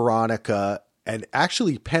save Veronica, and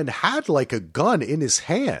actually Penn had like a gun in his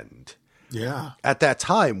hand. Yeah. At that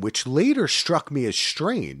time, which later struck me as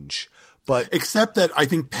strange. But except that I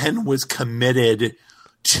think Penn was committed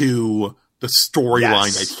to the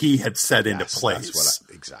storyline that he had set into place.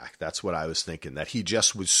 That's what I was thinking, that he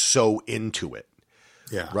just was so into it.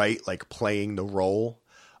 Yeah. Right? Like playing the role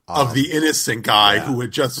of the innocent guy who had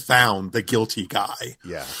just found the guilty guy.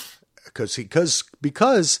 Yeah. Because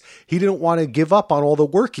he didn't want to give up on all the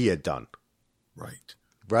work he had done.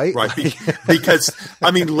 Right? Because, I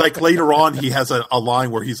mean, like later on, he has a line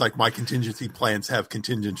where he's like, my contingency plans have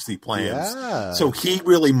contingency plans. Yeah. So he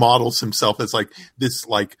really models himself as like this,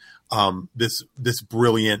 this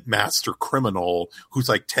brilliant master criminal who's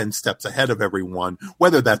like 10 steps ahead of everyone.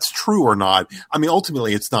 Whether that's true or not, I mean,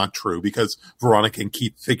 ultimately it's not true because Veronica and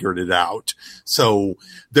Keith figured it out. So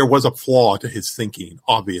there was a flaw to his thinking,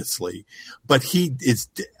 obviously, but he is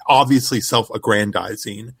obviously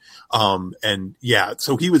self-aggrandizing.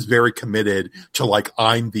 So he was very committed to like,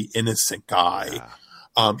 I'm the innocent guy.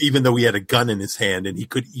 Yeah. Even though he had a gun in his hand and he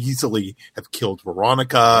could easily have killed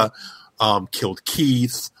Veronica, killed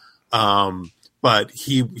Keith. But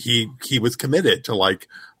he was committed to like,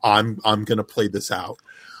 I'm going to play this out.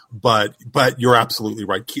 But you're absolutely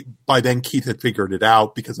right. By then Keith had figured it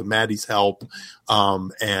out because of Maddie's help.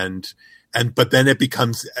 But then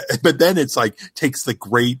it's like, takes the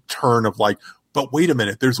great turn of like, but wait a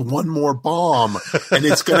minute, there's one more bomb and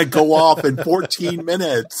it's going to go off in 14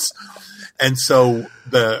 minutes. And so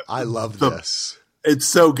I love this. It's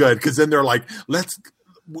so good. Cause then they're like,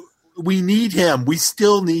 we need him. We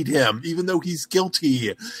still need him, even though he's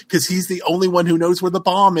guilty, because he's the only one who knows where the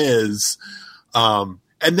bomb is. And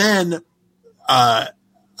then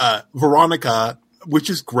Veronica, which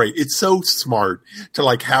is great. It's so smart to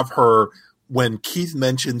like have her when Keith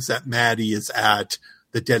mentions that Maddie is at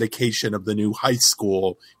the dedication of the new high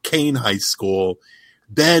school, Kane High School.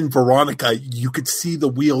 Then Veronica, you could see the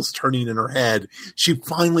wheels turning in her head. She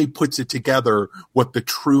finally puts it together what the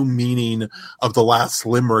true meaning of the last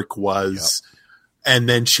limerick was. Yep. And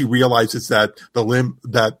then she realizes that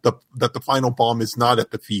the final bomb is not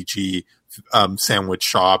at the Fiji sandwich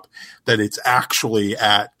shop, that it's actually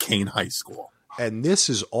at Kane High School. And this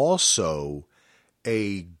is also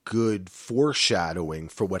a good foreshadowing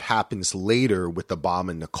for what happens later with the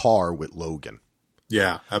bomb in the car with Logan.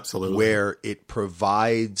 Yeah, absolutely. Where it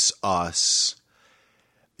provides us,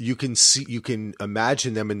 you can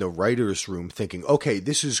imagine them in the writer's room thinking, okay,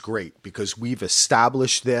 this is great because we've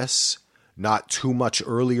established this not too much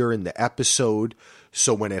earlier in the episode.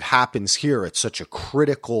 So when it happens here, it's such a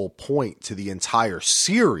critical point to the entire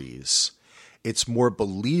series. It's more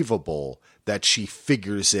believable that she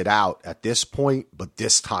figures it out at this point, but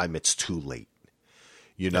this time it's too late,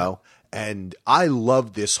 you know? And I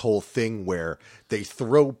love this whole thing where they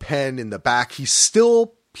throw Penn in the back. He's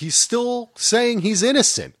still saying he's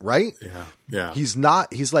innocent, right? Yeah. He's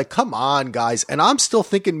not, he's like, come on, guys. And I'm still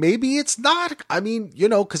thinking maybe it's not. I mean, you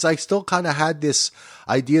know, because I still kind of had this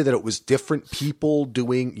idea that it was different people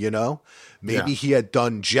doing, you know, maybe he had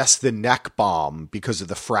done just the neck bomb because of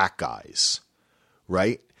the frat guys,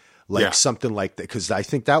 right? Like something like that. Because I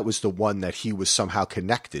think that was the one that he was somehow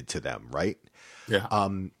connected to them, right? Yeah.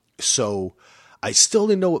 So I still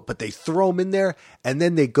didn't know it, but they throw him in there and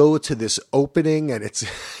then they go to this opening and it's,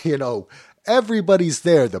 you know, everybody's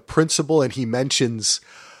there, the principal, and he mentions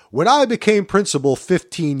when I became principal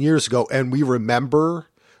 15 years ago, and we remember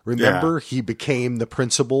he became the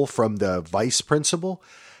principal from the vice principal.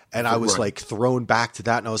 And I was like thrown back to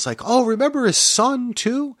that. And I was like, oh, remember his son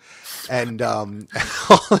too? And all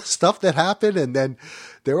the stuff that happened. And then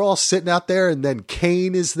they're all sitting out there. And then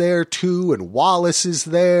Kane is there too. And Wallace is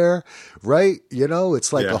there. Right. You know,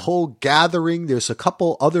 it's like a whole gathering. There's a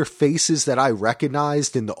couple other faces that I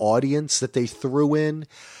recognized in the audience that they threw in.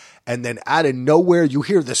 And then out of nowhere, you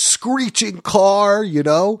hear the screeching car, you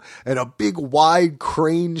know, and a big wide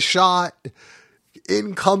crane shot.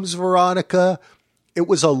 In comes Veronica. It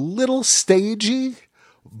was a little stagey,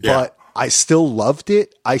 but I still loved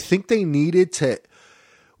it. I think what they needed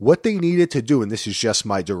to do, and this is just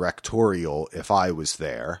my directorial, if I was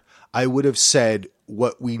there, I would have said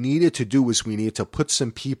what we needed to do was we needed to put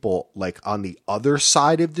some people like on the other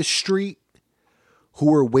side of the street who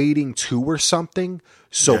were waiting too or something.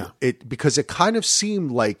 So because it kind of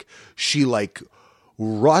seemed like she like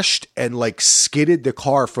rushed and like skidded the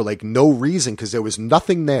car for like no reason because there was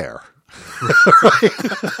nothing there.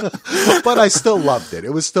 But I still loved it. It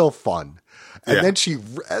was still fun. And then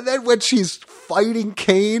when she's fighting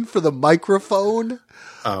Kane for the microphone.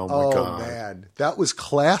 Oh my God. Man, that was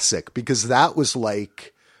classic because that was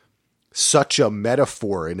like such a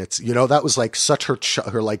metaphor. And it's, you know, that was like such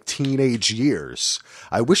her like teenage years.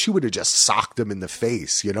 I wish you would have just socked him in the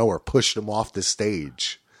face, you know, or pushed him off the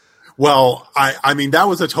stage. Well, I mean, that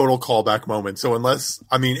was a total callback moment. So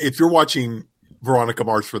if you're watching Veronica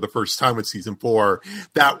Mars for the first time with season 4,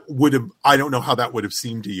 that would have, I don't know how that would have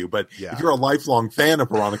seemed to you, but if you're a lifelong fan of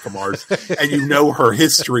Veronica Mars and you know her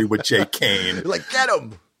history with Jake Kane, you're like, get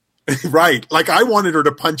him. Right. Like I wanted her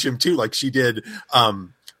to punch him too. Like she did,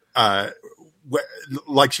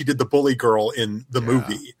 like she did the bully girl in the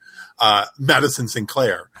movie, Madison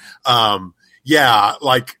Sinclair.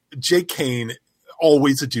 Like Jake Kane,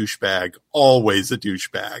 always a douchebag,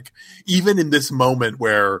 even in this moment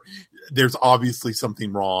where there's obviously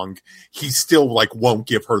something wrong. He still like won't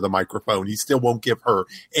give her the microphone. He still won't give her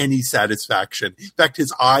any satisfaction. In fact,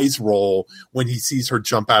 his eyes roll when he sees her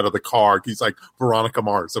jump out of the car. He's like, Veronica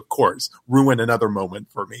Mars, of course, ruin another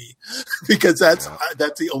moment for me. Because that's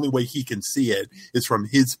the only way he can see it is from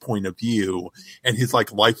his point of view and his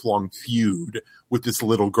like lifelong feud with this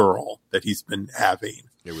little girl that he's been having.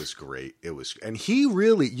 It was great. And he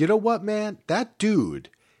really, you know what, man, that dude,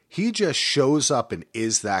 he just shows up and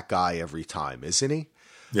is that guy every time, isn't he?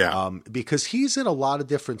 Yeah. Because he's in a lot of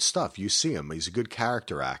different stuff. You see him. He's a good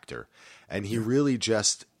character actor. And he really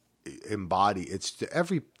just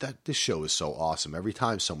this show is so awesome. Every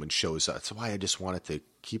time someone shows up, that's why I just wanted to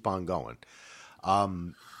keep on going.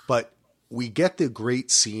 But we get the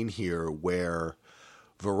great scene here where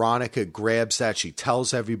Veronica grabs that. She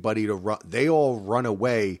tells everybody to run. They all run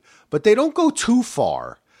away, but they don't go too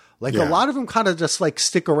far. Like a lot of them kind of just like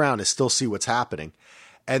stick around and still see what's happening.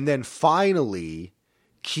 And then finally,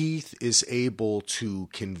 Keith is able to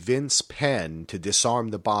convince Penn to disarm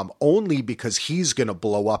the bomb only because he's going to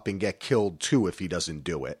blow up and get killed too if he doesn't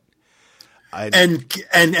do it. And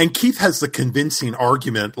Keith has the convincing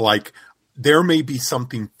argument like, there may be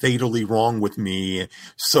something fatally wrong with me.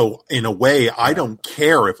 So in a way, I don't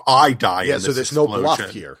care if I die in this so there's explosion. no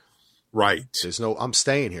bluff here. Right. I'm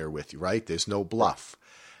staying here with you, right? There's no bluff.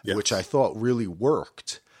 Yes. Which I thought really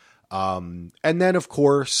worked. And then, of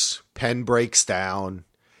course, Penn breaks down.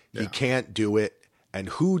 He can't do it. And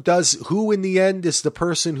who in the end is the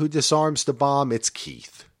person who disarms the bomb? It's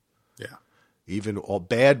Keith. Yeah. Even all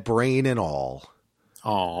bad brain and all.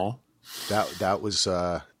 Aw. That was,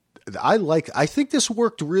 I think this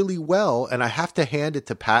worked really well. And I have to hand it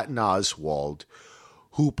to Patton Oswalt,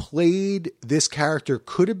 who played this character,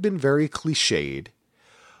 could have been very cliched.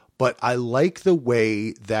 But I like the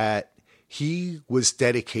way that he was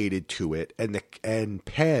dedicated to it, and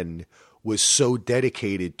Penn was so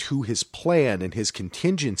dedicated to his plan and his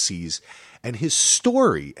contingencies and his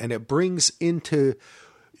story, and it brings into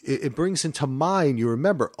mind. You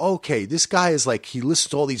remember, okay, this guy is like, he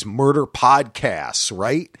listens to all these murder podcasts,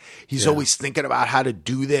 right? He's always thinking about how to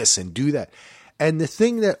do this and do that. And the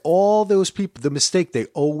thing that all those people, the mistake they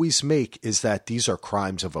always make is that these are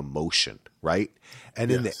crimes of emotion, right? And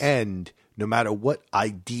in the end, no matter what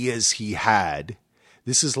ideas he had,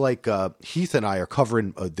 this is like Heath and I are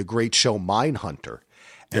covering the great show Mindhunter.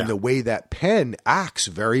 And the way that Penn acts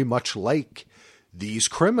very much like these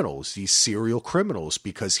criminals, these serial criminals,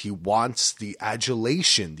 because he wants the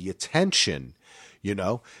adulation, the attention, you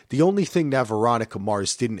know. The only thing that Veronica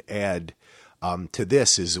Mars didn't add to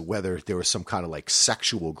this is whether there was some kind of like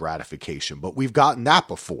sexual gratification. But we've gotten that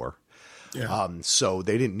before. Yeah. So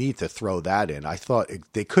they didn't need to throw that in. I thought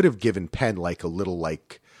they could have given Penn like a little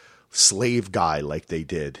like slave guy like they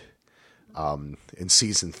did in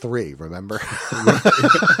season 3, remember?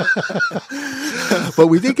 But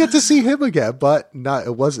we did get to see him again, but not,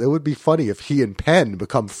 it would be funny if he and Penn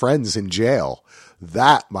become friends in jail.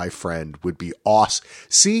 That, my friend, would be awesome.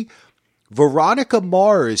 See, Veronica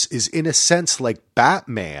Mars is in a sense like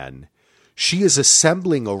Batman. She is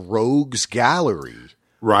assembling a rogues gallery,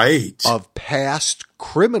 right, of past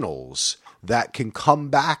criminals that can come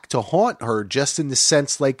back to haunt her, just in the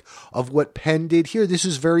sense like of what Penn did here. This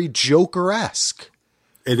is very Joker-esque.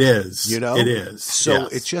 It is. You know? It is. So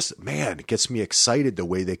yes. It's just, man, it gets me excited the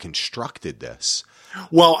way they constructed this.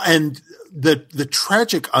 Well, and the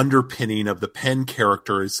tragic underpinning of the Penn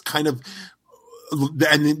character is kind of,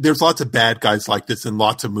 and there's lots of bad guys like this in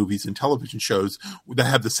lots of movies and television shows that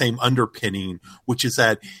have the same underpinning, which is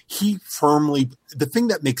that the thing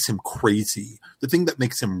that makes him crazy, the thing that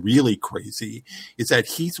makes him really crazy, is that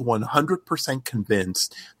he's 100%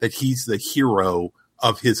 convinced that he's the hero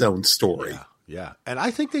of his own story. Yeah. And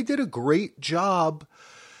I think they did a great job.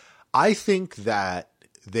 I think that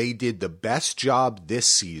they did the best job this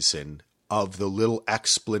season of the little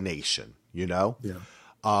explanation, you know?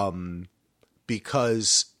 Yeah.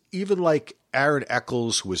 Because even like Aaron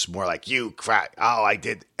Eccles was more like, you crack. Oh, I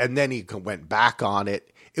did. And then he went back on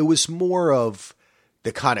it. It was more of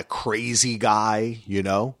the kind of crazy guy, you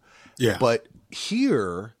know? Yeah. But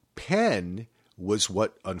here, Penn was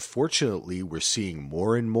what, unfortunately, we're seeing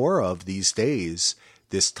more and more of these days.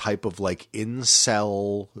 This type of like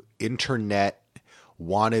incel, internet,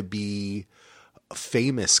 wannabe,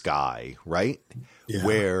 famous guy, right? Yeah.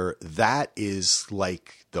 Where that is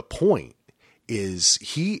like the point. Is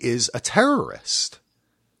he is a terrorist.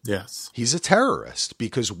 Yes. He's a terrorist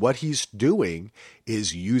because what he's doing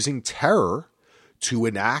is using terror to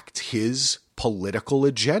enact his political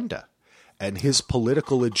agenda. And his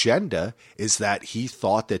political agenda is that he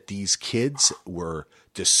thought that these kids were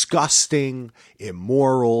disgusting,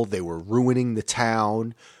 immoral, they were ruining the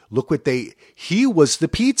town. Look what he was the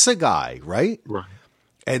pizza guy, right? Right.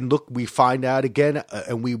 And look, we find out again,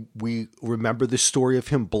 and we remember the story of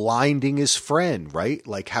him blinding his friend, right?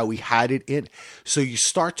 Like how he had it in. So you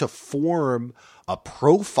start to form a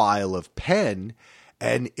profile of Penn,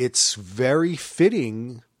 and it's very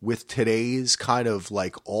fitting with today's kind of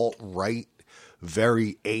like alt-right,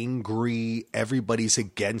 very angry, everybody's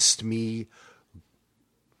against me,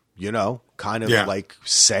 you know, kind of like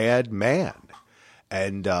sad man.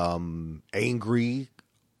 And angry,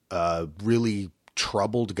 really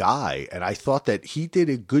troubled guy. And I thought that he did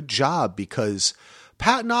a good job because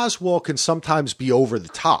Patton Oswalt can sometimes be over the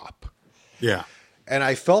top. Yeah. And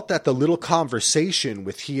I felt that the little conversation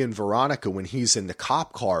with he and Veronica when he's in the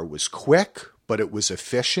cop car was quick, but it was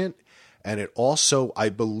efficient. And it also, I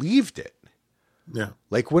believed it. Yeah.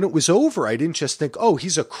 Like when it was over, I didn't just think, oh,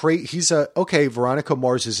 okay, Veronica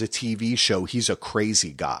Mars is a TV show. He's a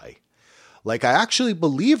crazy guy. Like I actually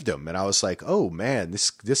believed him, and I was like, "Oh man,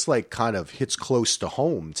 this like kind of hits close to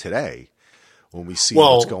home today when we see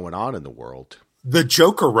what's going on in the world." The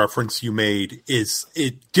Joker reference you made is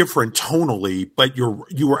different tonally, but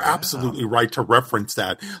you were absolutely right to reference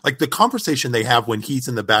that. Like the conversation they have when he's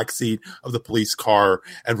in the backseat of the police car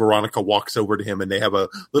and Veronica walks over to him and they have a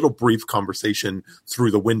little brief conversation through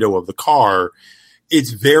the window of the car.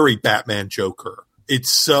 It's very Batman Joker.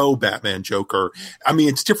 It's so Batman Joker. I mean,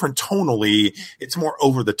 it's different tonally. It's more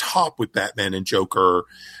over the top with Batman and Joker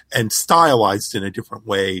and stylized in a different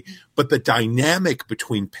way. But the dynamic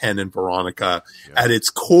between Penn and Veronica at its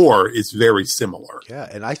core is very similar. Yeah.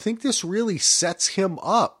 And I think this really sets him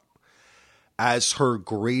up as her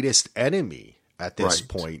greatest enemy at this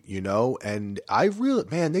point, you know? And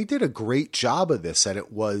they did a great job of this. And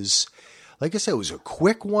it was, like I said, it was a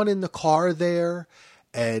quick one in the car there.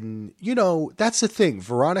 And, you know, that's the thing.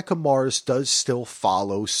 Veronica Mars does still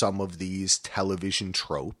follow some of these television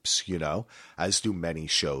tropes, you know, as do many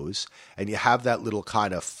shows. And you have that little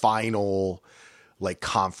kind of final, like,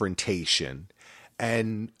 confrontation.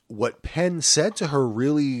 And what Penn said to her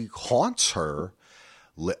really haunts her,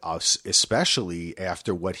 especially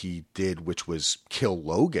after what he did, which was kill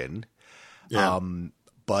Logan. Yeah.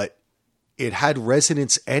 But it had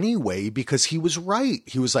resonance anyway because he was right.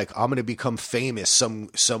 He was like, I'm going to become famous.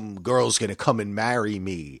 Some girl's going to come and marry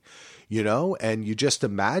me, you know? And you just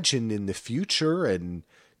imagine in the future and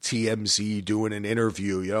TMZ doing an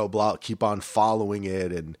interview, you know, keep on following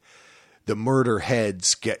it. And the murder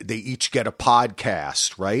heads they each get a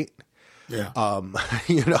podcast, right? Yeah.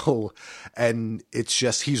 You know, and it's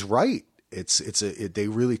just, he's right. They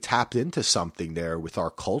really tapped into something there with our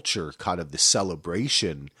culture, kind of the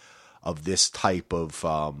celebration of this type of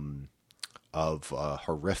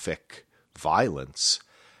horrific violence.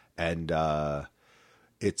 And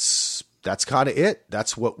that's kind of it.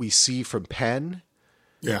 That's what we see from Penn.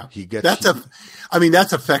 Yeah,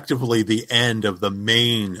 that's effectively the end of the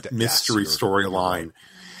main mystery storyline.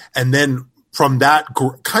 And then from that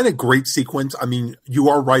kind of great sequence, I mean, you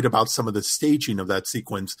are right about some of the staging of that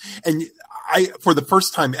sequence. And for the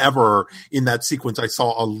first time ever in that sequence, I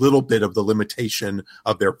saw a little bit of the limitation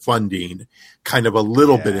of their funding, kind of a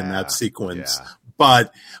little bit in that sequence. Yeah.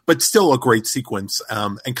 But still a great sequence,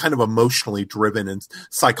 and kind of emotionally driven and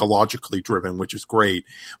psychologically driven, which is great.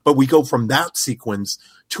 But we go from that sequence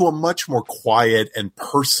to a much more quiet and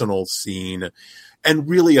personal scene, and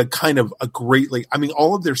really a kind of a greatly, I mean,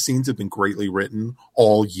 all of their scenes have been greatly written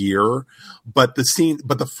all year, but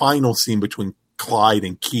the final scene between Clyde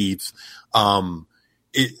and Keith,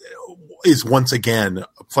 it is once again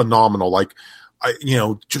phenomenal. Like,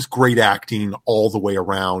 just great acting all the way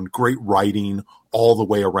around, great writing all the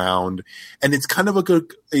way around. And it's kind of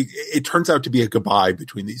it turns out to be a goodbye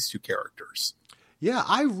between these two characters. Yeah,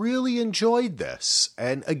 I really enjoyed this.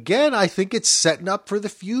 And again, I think it's setting up for the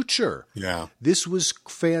future. Yeah. This was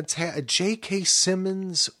fantastic. J.K.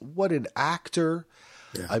 Simmons, what an actor.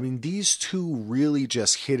 Yeah. I mean, these two really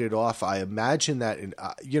just hit it off. I imagine that,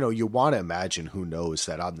 you want to imagine, who knows,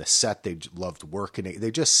 that on the set they loved working.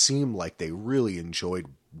 They just seemed like they really enjoyed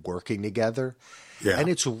working together. Yeah. And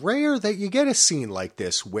it's rare that you get a scene like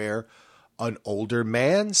this where an older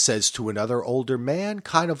man says to another older man,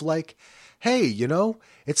 kind of like, hey,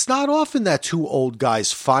 it's not often that two old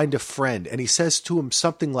guys find a friend. And he says to him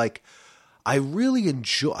something like, I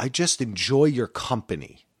just enjoy your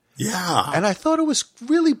company. Yeah. And I thought it was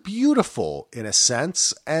really beautiful in a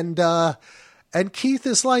sense. And Keith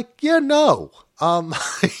is like, yeah, no,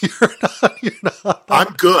 you're not.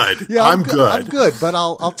 I'm good. Yeah, I'm good. I'm good, but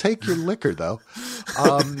I'll take your liquor though.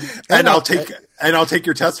 And I'll take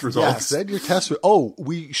your test results. Yeah, send your test. Oh,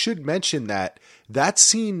 we should mention that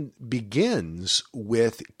scene begins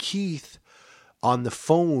with Keith on the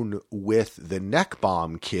phone with the neck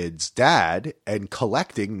bomb kid's dad and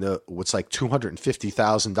collecting what's like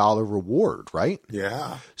 $250,000 reward, right?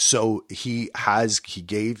 Yeah. So he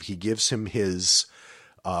gives him his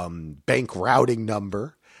bank routing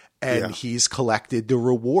number, and he's collected the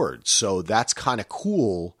reward. So that's kind of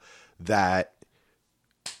cool that's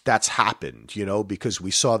happened, because we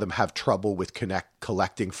saw them have trouble with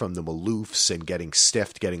collecting from the Maloofs and getting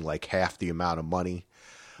stiffed, getting like half the amount of money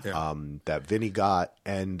that Vinny got.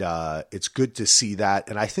 And it's good to see that.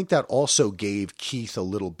 And I think that also gave Keith a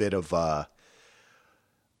little bit of a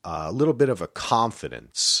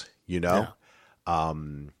confidence,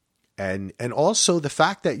 And also the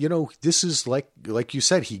fact that, this is like you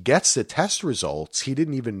said, he gets the test results. He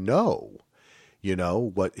didn't even know,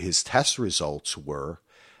 what his test results were.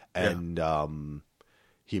 And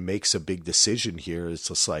he makes a big decision here. It's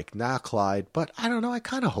just like, nah, Clyde. But I don't know. I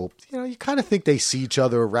kind of hope, you kind of think they see each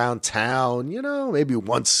other around town, maybe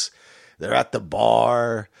once they're at the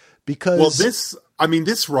bar. Because this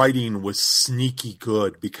writing was sneaky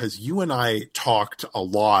good, because you and I talked a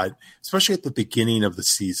lot, especially at the beginning of the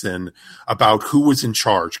season, about who was in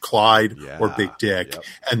charge, Clyde or Big Dick.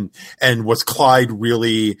 Yep. And was Clyde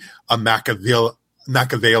really a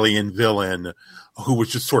Machiavellian villain who was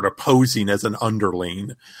just sort of posing as an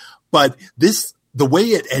underling? But the way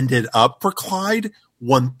it ended up for Clyde,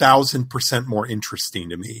 1,000% more interesting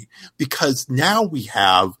to me, because now we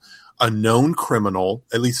have a known criminal,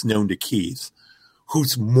 at least known to Keith,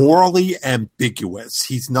 who's morally ambiguous.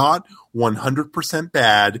 He's not 100%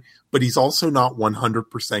 bad, but he's also not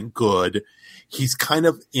 100% good. He's kind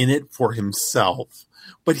of in it for himself,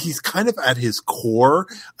 but he's kind of at his core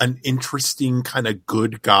an interesting kind of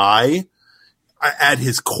good guy at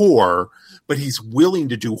his core, but he's willing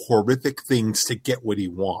to do horrific things to get what he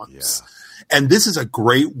wants. Yeah. And this is a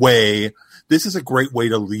great way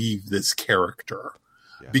to leave this character.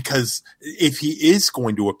 Because if he is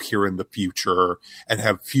going to appear in the future and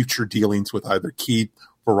have future dealings with either Keith,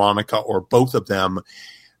 Veronica, or both of them,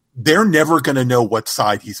 they're never going to know what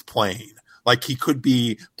side he's playing. Like, he could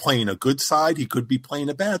be playing a good side. He could be playing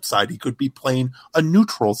a bad side. He could be playing a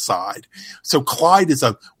neutral side. So Clyde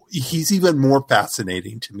he's even more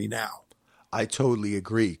fascinating to me now. I totally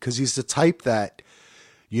agree. Because he's the type that,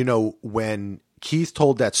 when Keith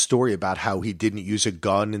told that story about how he didn't use a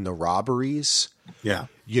gun in the robberies. Yeah.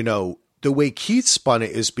 The way Keith spun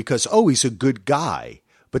it is because, he's a good guy.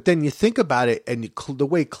 But then you think about it, and the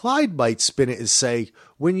way Clyde might spin it is say,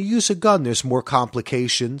 when you use a gun, there's more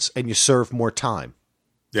complications and you serve more time.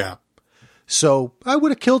 Yeah. So I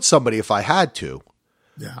would have killed somebody if I had to.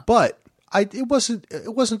 Yeah. But it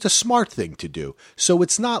wasn't a smart thing to do. So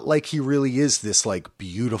it's not like he really is this like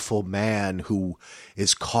beautiful man who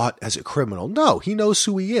is caught as a criminal. No, he knows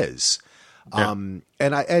who he is. Yeah.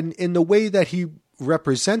 And in the way that he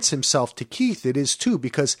represents himself to Keith, it is too,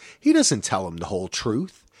 because he doesn't tell him the whole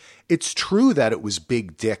truth. It's true that it was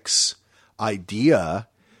Big Dick's idea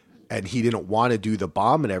and he didn't want to do the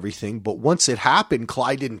bomb and everything. But once it happened,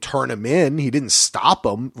 Clyde didn't turn him in. He didn't stop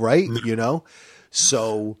him, right? You know?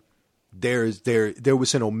 So there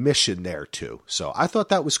was an omission there too. So I thought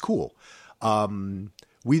that was cool.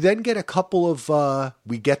 We then get a couple of,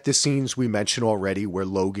 we get the scenes we mentioned already where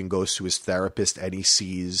Logan goes to his therapist and he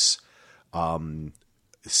sees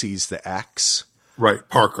the ex. Right,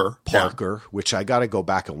 Parker, which I got to go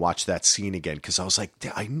back and watch that scene again because I was like,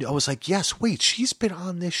 yes, wait, she's been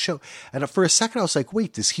on this show, and for a second I was like,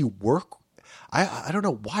 wait, does he work? I don't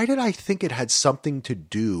know, why did I think it had something to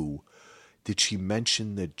do? Did she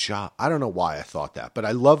mention the job? I don't know why I thought that, but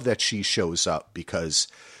I love that she shows up because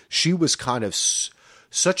she was kind of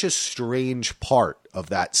such a strange part of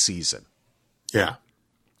that season. Yeah,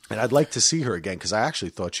 and I'd like to see her again because I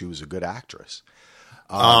actually thought she was a good actress.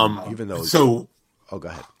 Even though Oh, go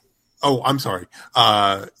ahead. Oh, I'm sorry.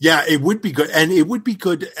 Yeah, it would be good. And it would be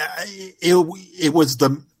good. It was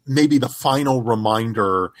maybe the final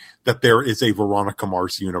reminder that there is a Veronica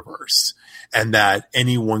Mars universe and that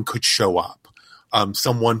anyone could show up.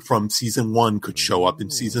 Someone from season 1 could show up in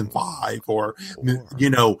season 5 or,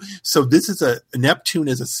 so this is Neptune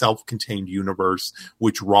is a self-contained universe,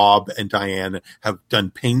 which Rob and Diane have done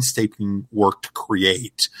painstaking work to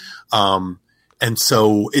create. And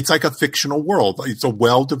so it's like a fictional world. It's a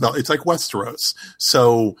well-developed, it's like Westeros.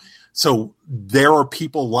 So there are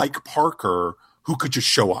people like Parker who could just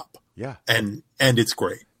show up. Yeah. And it's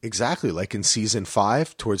great. Exactly. Like in season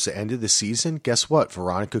 5, towards the end of the season, guess what?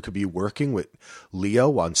 Veronica could be working with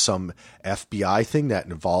Leo on some FBI thing that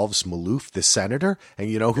involves Maloof, the senator. And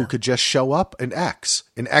you know who could just show up? An ex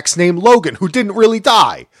named Logan, who didn't really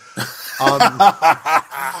die. Oh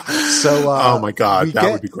my God,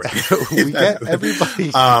 that would be great. We get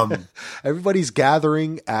everybody. Everybody's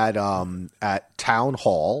gathering at town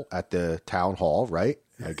hall, at the town hall, right?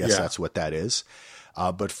 I guess that's what that is.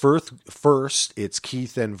 But first, it's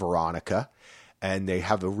Keith and Veronica, and they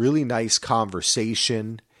have a really nice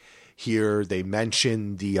conversation here. They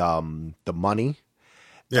mention the money,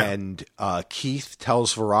 and Keith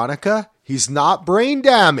tells Veronica he's not brain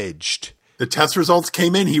damaged. The test results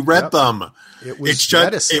came in. He read them. It was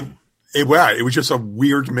medicine. It was just a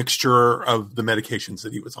weird mixture of the medications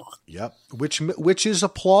that he was on. Yep, which is a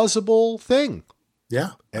plausible thing.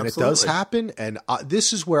 Yeah, and absolutely. It does happen. And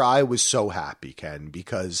this is where I was so happy, Ken,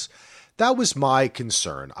 because that was my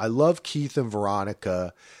concern. I love Keith and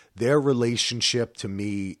Veronica. Their relationship to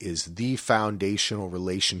me is the foundational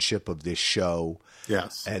relationship of this show.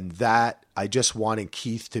 Yes. And that I just wanted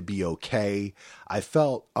Keith to be okay. I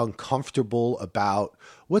felt uncomfortable about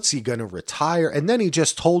what's he going to retire? And then he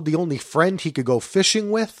just told the only friend he could go fishing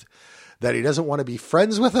with that he doesn't want to be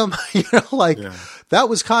friends with him. That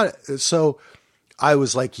was kind of, so I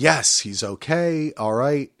was like, yes, he's okay. All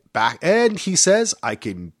right. Back. And he says, I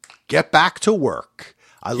can get back to work.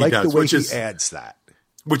 I like the way he adds that.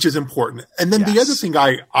 Which is important. And then the other thing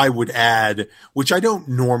I would add, which I don't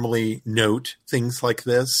normally note things like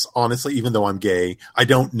this, honestly, even though I'm gay, I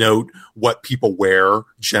don't note what people wear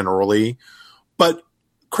generally. But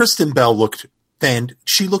Kristen Bell looked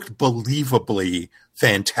believably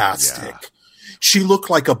fantastic. Yeah. She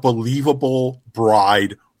looked like a believable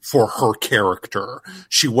bride for her character.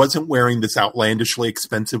 She wasn't wearing this outlandishly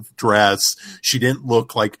expensive dress. She didn't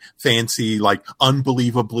look like fancy, like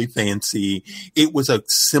unbelievably fancy. It was a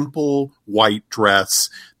simple white dress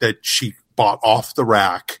that she bought off the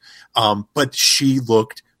rack. But she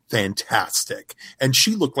looked fantastic. And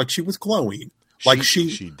she looked like she was glowing.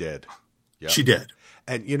 She did. Yep. She did.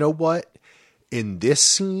 And you know what? In this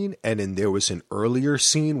scene, there was an earlier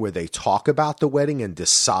scene where they talk about the wedding and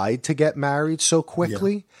decide to get married so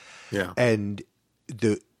quickly. Yeah. And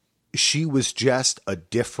she was just a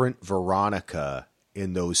different Veronica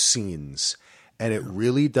in those scenes. And it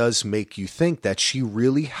really does make you think that she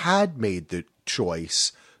really had made the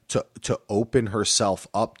choice to open herself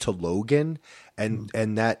up to Logan. And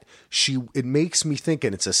that it makes me think,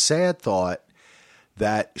 and it's a sad thought,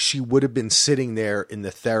 that she would have been sitting there in the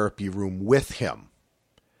therapy room with him,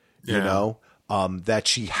 that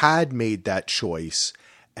she had made that choice.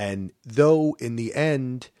 And though in the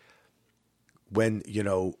end, when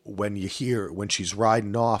she's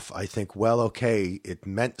riding off, I think, well, okay, it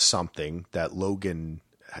meant something that Logan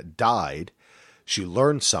had died. She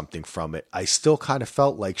learned something from it. I still kind of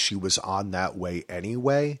felt like she was on that way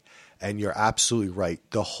anyway. And you're absolutely right.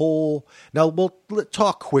 Now we'll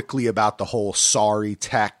talk quickly about the whole sorry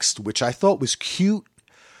text, which I thought was cute.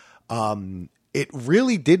 It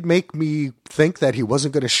really did make me think that he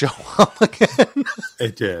wasn't going to show up again.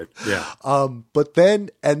 It did. Yeah. But then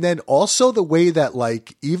also the way that,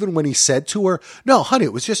 like, even when he said to her, no, honey,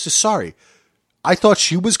 it was just a sorry. I thought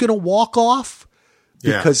she was going to walk off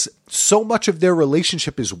because so much of their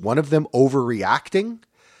relationship is one of them overreacting.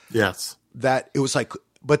 Yes. That it was like,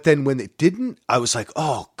 but then when it didn't, I was like,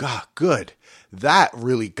 oh God, good. That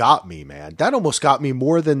really got me, man. That almost got me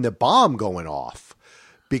more than the bomb going off,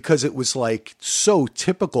 because it was like so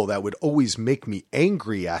typical that would always make me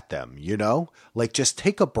angry at them, you know, like just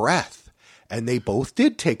take a breath. And they both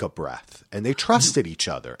did take a breath and they trusted each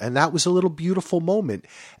other. And that was a little beautiful moment.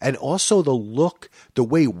 And also the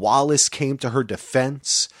way Wallace came to her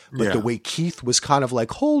defense, but the way Keith was kind of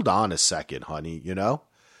like, hold on a second, honey, you know?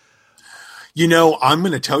 You know, I'm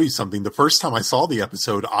going to tell you something. The first time I saw the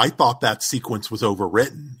episode, I thought that sequence was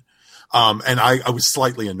overwritten. And I was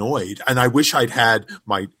slightly annoyed, and I wish I'd had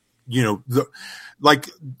my, you know,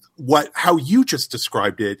 how you just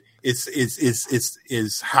described it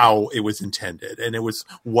is how it was intended. And it was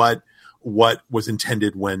what was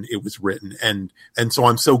intended when it was written. And so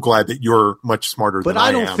I'm so glad that you're much smarter than I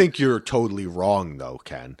am. But I don't think you're totally wrong though,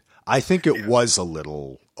 Ken. I think it was a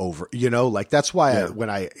little over, you know, like that's why when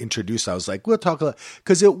I introduced, I was like, we'll talk about,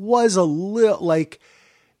 because it was a little like,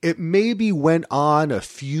 it maybe went on a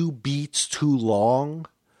few beats too long,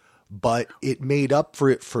 but it made up for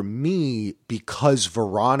it for me because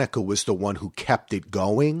Veronica was the one who kept it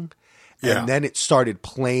going. And then it started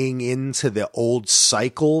playing into the old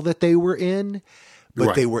cycle that they were in,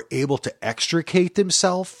 but they were able to extricate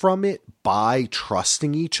themselves from it by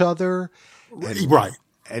trusting each other.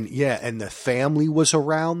 And and the family was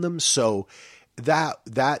around them. So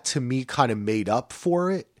that to me kind of made up for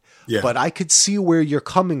it. Yeah. But I could see where you're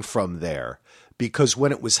coming from there, because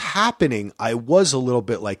when it was happening, I was a little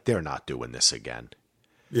bit like, they're not doing this again.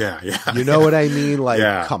 Yeah. You know what I mean?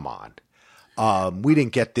 Like, come on. We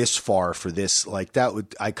didn't get this far for this. Like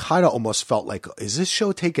I kind of almost felt like, is this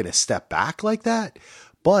show taking a step back like that?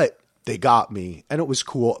 But they got me and it was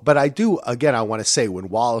cool. But I want to say when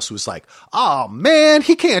Wallace was like, oh man,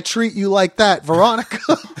 he can't treat you like that,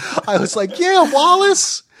 Veronica. I was like, yeah,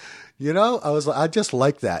 Wallace. You know, I just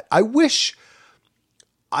like that. I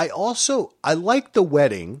liked the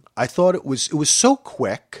wedding. I thought it was so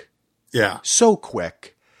quick. Yeah. So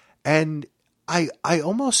quick. And I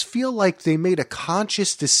almost feel like they made a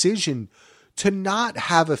conscious decision to not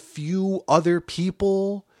have a few other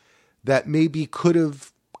people that maybe could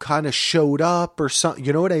have kind of showed up or something.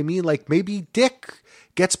 You know what I mean? Like maybe Dick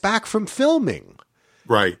gets back from filming.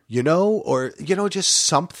 Right. You know, or, you know, just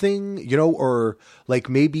something, you know, or like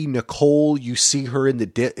maybe Nicole, you see her in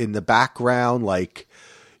the background, like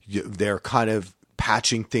they're kind of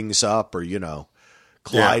patching things up, or, you know,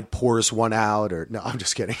 Clyde pours one out, or no, I'm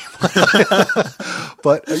just kidding.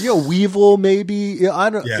 But, you know, Weevil maybe, I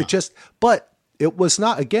don't but it was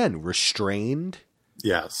not, again, restrained.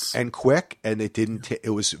 Yes. And quick. And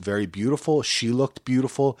it was very beautiful. She looked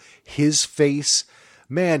beautiful. His face,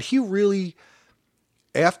 man, he really,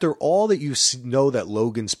 after all that you know that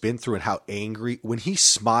Logan's been through and how angry, when he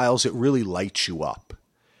smiles, it really lights you up,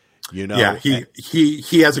 you know? Yeah,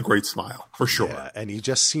 he has a great smile for sure. Yeah, and he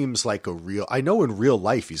just seems like I know in real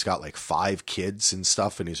life, he's got like 5 kids and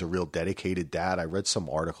stuff, and he's a real dedicated dad. I read some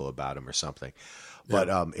article about him or something, but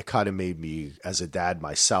it kind of made me, as a dad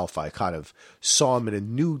myself, I kind of saw him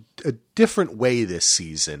in a different way this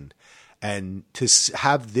season. And to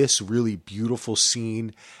have this really beautiful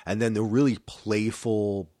scene, and then the really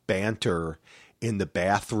playful banter in the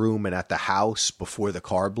bathroom and at the house before the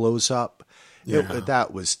car blows up,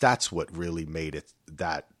 that's what really made it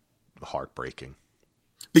that heartbreaking.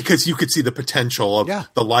 Because you could see the potential of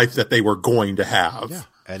the life that they were going to have. Yeah.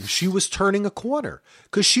 And she was turning a corner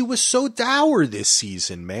because she was so dour this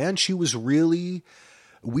season, man. She was really...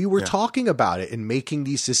 We were talking about it and making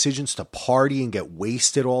these decisions to party and get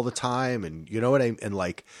wasted all the time. And you know what and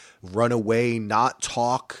like run away, not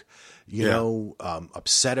talk, you know,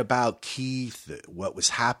 upset about Keith, what was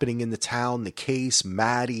happening in the town, the case,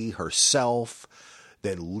 Maddie herself,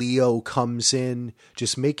 then Leo comes in,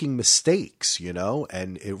 just making mistakes, you know,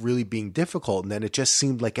 and it really being difficult. And then it just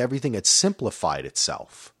seemed like everything had simplified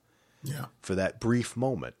itself for that brief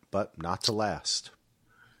moment, but not to last.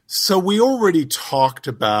 So we already talked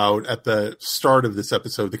about at the start of this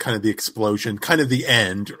episode, the kind of the explosion, kind of the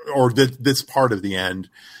end, or this part of the end.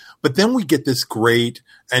 But then we get this great,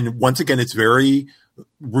 and once again, it's very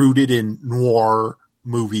rooted in noir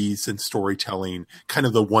movies and storytelling, kind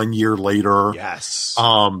of the 1 year later. Yes.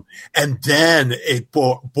 And then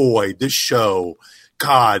boy, this show,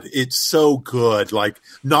 God, it's so good. Like,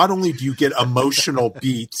 not only do you get emotional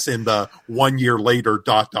beats in the 1 year later ...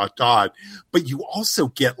 but you also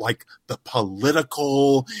get like the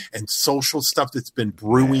political and social stuff that's been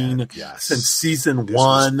brewing since season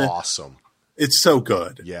one. Was awesome. It's so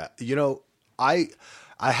good. Yeah. You know, I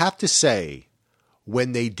have to say,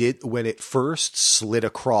 when it first slid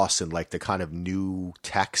across in like the kind of new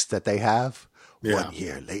text that they have, 1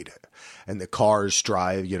 year later, and the cars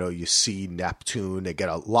drive, you know, you see Neptune. They get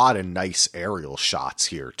a lot of nice aerial shots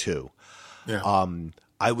here too. Yeah.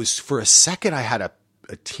 I was, for a second, I had a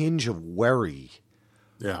tinge of worry.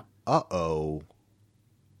 Yeah. Uh-oh.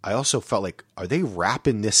 I also felt like, are they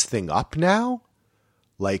wrapping this thing up now?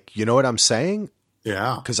 Like, you know what I'm saying?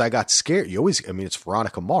 Yeah. Because I got scared. It's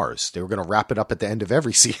Veronica Mars. They were going to wrap it up at the end of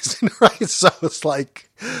every season, right? So it's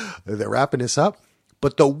like, they're wrapping this up.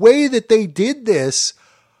 But the way that they did this,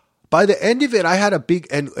 by the end of it, I had a big,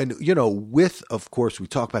 and you know, with, of course, we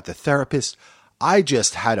talk about the therapist, I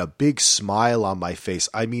just had a big smile on my face.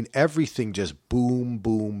 I mean, everything just boom,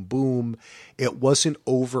 boom, boom. It wasn't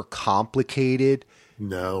overcomplicated.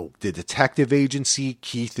 No. The detective agency,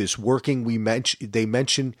 Keith is working. They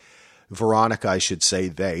mentioned, Veronica, I should say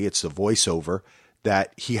it's the voiceover,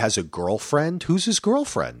 that he has a girlfriend. Who's his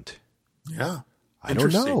girlfriend? Yeah. I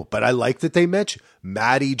don't know, but I like that they mentioned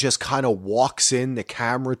Maddie just kind of walks in, the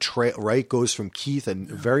camera goes from Keith, and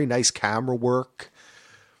very nice camera work.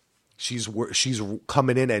 She's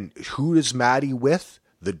coming in, and who is Maddie with?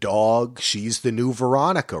 The dog. She's the new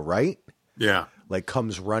Veronica, right? Yeah. Like,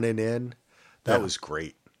 comes running in. That was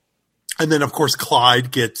great. And then, of course,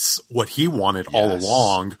 Clyde gets what he wanted all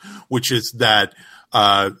along, which is that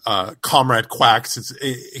Comrade Quacks,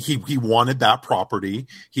 he wanted that property.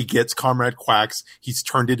 He gets Comrade Quacks. He's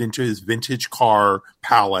turned it into his vintage car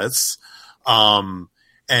palace. And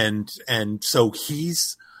so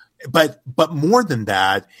but more than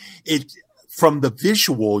that, from the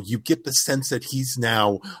visual, you get the sense that he's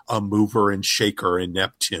now a mover and shaker in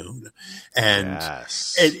Neptune. And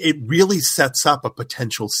it really sets up a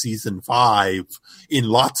potential season 5 in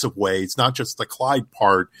lots of ways, not just the Clyde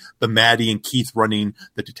part, the Maddie and Keith running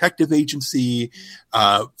the detective agency,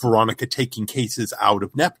 Veronica taking cases out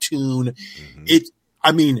of Neptune.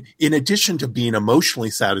 In addition to being emotionally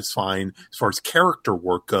satisfying as far as character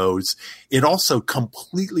work goes, it also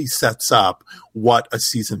completely sets up what a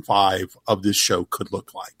season 5 of this show could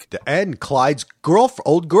look like. And Clyde's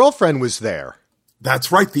old girlfriend was there.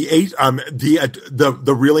 That's right.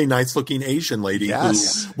 The really nice looking Asian lady who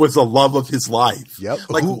was the love of his life. Yep.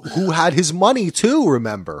 Like, who had his money too,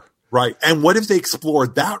 remember? Right. And what if they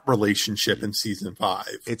explored that relationship in season 5?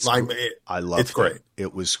 I love it. Great.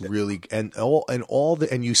 It was really, and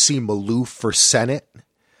you see Maloof for Senate.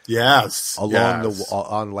 Yes.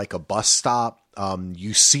 On like a bus stop.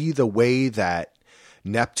 You see the way that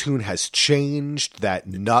Neptune has changed, that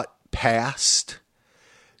Nut passed.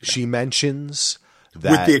 She mentions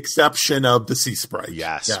that, with the exception of the Sea Sprite.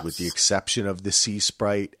 Yes, with the exception of the Sea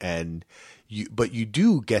Sprite. But you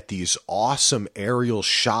do get these awesome aerial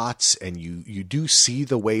shots, and you do see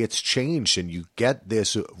the way it's changed, and you get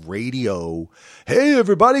this radio, hey,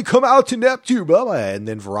 everybody come out to Neptune, blah, blah. And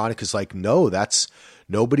then Veronica's like, no,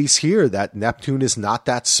 nobody's here. That Neptune is not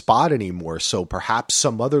that spot anymore. So perhaps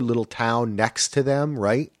some other little town next to them,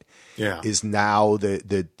 right? Yeah. Is now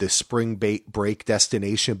the spring break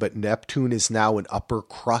destination, but Neptune is now an upper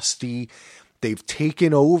crusty. They've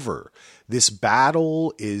taken over. This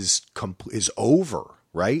battle is over,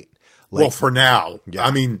 right? Well, for now. Yeah,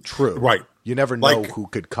 I mean, true. Right. You never know who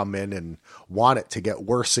could come in and want it to get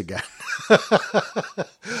worse again.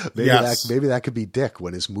 Maybe that could be Dick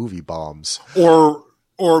when his movie bombs.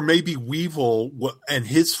 Or maybe Weevil and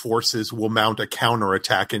his forces will mount a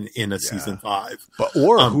counterattack in a season 5.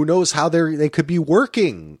 Or who knows how they could be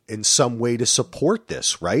working in some way to support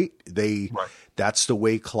this, right? That's the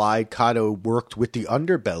way Clyde kind of worked with the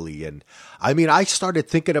underbelly. And I mean, I started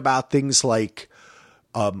thinking about things like,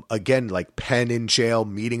 again, like Penn in jail,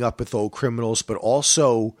 meeting up with old criminals, but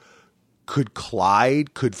also could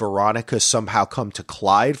Veronica somehow come to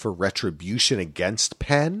Clyde for retribution against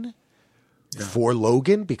Penn? For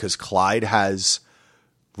Logan, because Clyde has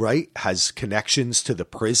connections to the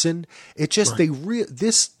prison. It just,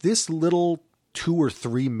 this little 2 or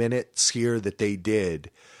 3 minutes here that they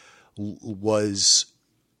did was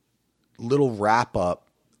little wrap up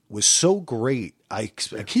was so great. I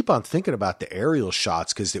keep on thinking about the aerial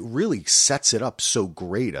shots because it really sets it up so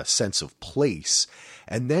great, a sense of place.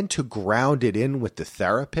 And then to ground it in with the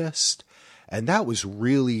therapist And that was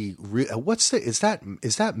really, is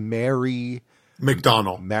that Mary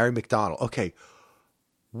McDonald? Mary McDonald. Okay.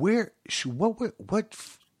 What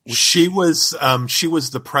She was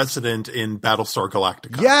the president in Battlestar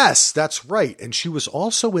Galactica. Yes, that's right. And she was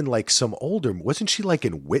also in like some older, wasn't she like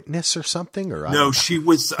in Witness or something? Or no, she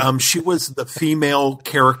was the female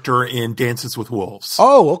character in Dances with Wolves.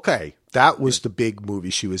 Oh, okay. That was the big movie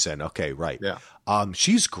she was in. Okay, right. Yeah.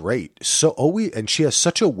 She's great. And she has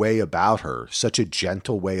such a way about her, such a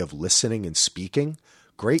gentle way of listening and speaking.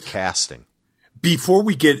 Great casting. Before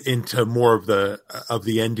we get into more of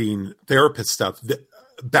the ending therapist stuff,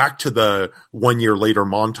 back to the 1 year later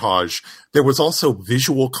montage, there was also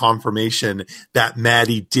visual confirmation that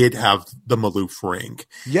Maddie did have the Maloof ring.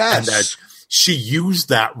 Yes. And that she used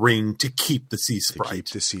that ring to keep the Sea Sprite. To keep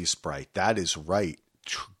the Sea Sprite. That is right.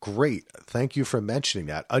 Great. Thank you for mentioning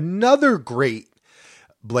that. Another great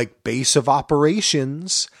like base of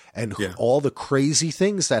operations and all the crazy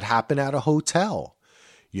things that happen at a hotel.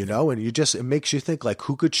 You know, and it makes you think like,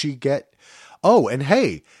 who could she get? Oh, and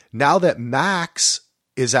hey, now that Max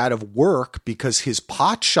is out of work because his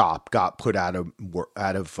pot shop got put out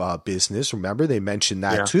of business. Remember, they mentioned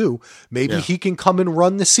that too. Maybe he can come and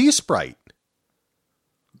run the Sea Sprite.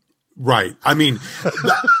 Right. I mean,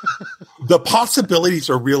 the possibilities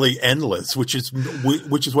are really endless, which is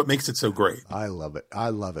what makes it so great. I love it. I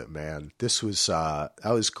love it, man. This was that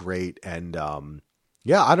was great. And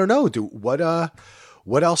I don't know.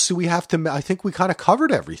 What else do we have to? I think we kind of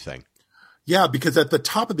covered everything. Yeah, because at the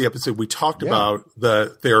top of the episode, we talked about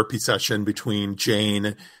the therapy session between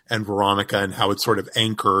Jane and Veronica and how it sort of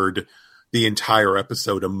anchored the entire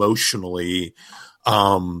episode emotionally.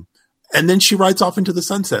 And then she rides off into the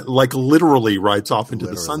sunset, like literally rides off into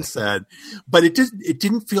the sunset. But it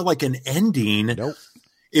didn't feel like an ending. Nope.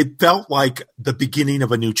 It felt like the beginning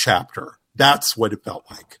of a new chapter. That's what it felt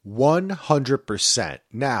like. 100%.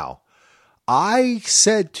 Now, I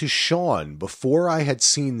said to Sean before I had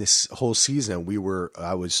seen this whole season,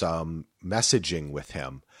 I was messaging with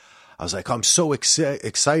him. I was like, I'm so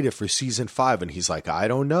excited for season 5. And he's like, I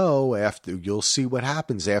don't know. You'll see what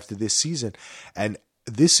happens after this season. And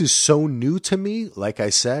this is so new to me. Like I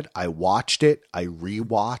said, I watched it. I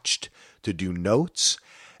rewatched to do notes,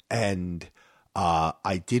 and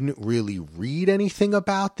I didn't really read anything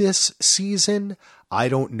about this season. I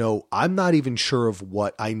don't know. I'm not even sure of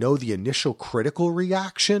what I know. The initial critical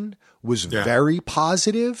reaction was very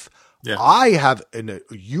positive. Yeah. I have, and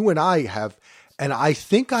you and I have, and I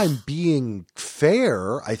think I'm being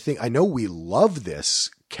fair. I know we love this,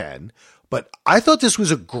 Ken, but I thought this was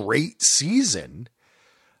a great season.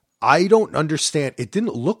 I don't understand. It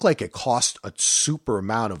didn't look like it cost a super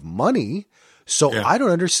amount of money. So I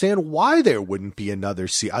don't understand why there wouldn't be another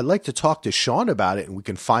season. I'd like to talk to Sean about it and we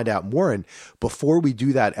can find out more. And before we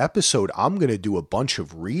do that episode, I'm going to do a bunch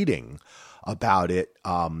of reading about it.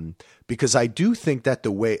 Because I do think that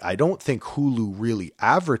I don't think Hulu really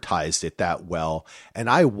advertised it that well. And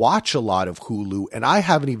I watch a lot of Hulu and I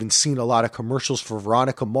haven't even seen a lot of commercials for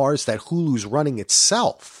Veronica Mars that Hulu's running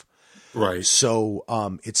itself. Right. So,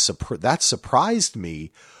 that surprised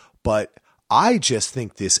me, but I just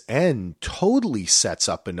think this end totally sets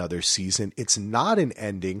up another season. It's not an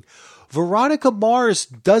ending. Veronica Mars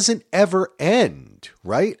doesn't ever end,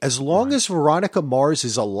 right? As long as Veronica Mars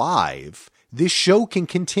is alive, this show can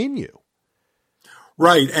continue.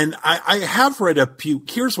 Right. And I have read a few,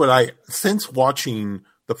 since watching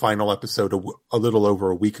the final episode a little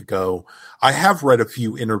over a week ago, I have read a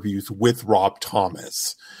few interviews with Rob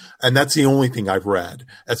Thomas. And that's the only thing I've read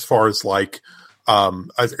as far as like,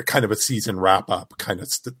 as kind of a season wrap up kind of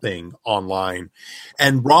thing online.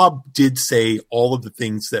 And Rob did say all of the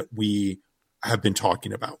things that we have been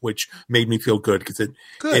talking about, which made me feel good because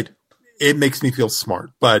it makes me feel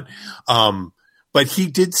smart. But he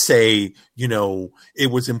did say,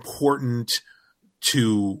 it was important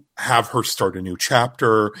to have her start a new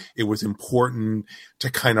chapter. It was important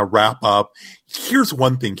to kind of wrap up. Here's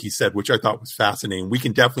one thing he said, which I thought was fascinating. We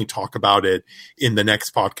can definitely talk about it in the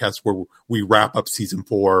next podcast where we wrap up season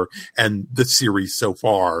 4 and the series so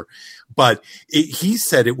far. But he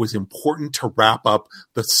said it was important to wrap up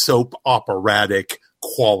the soap operatic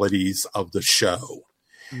qualities of the show.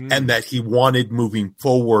 And that he wanted moving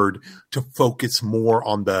forward to focus more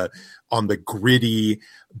on the gritty,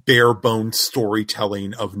 bare bones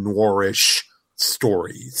storytelling of noirish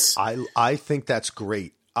stories. I think that's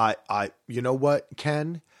great. You know what,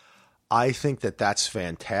 Ken? I think that's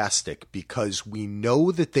fantastic because we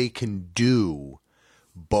know that they can do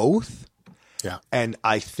both. Yeah. And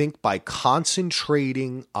I think by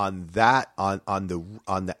concentrating on that, on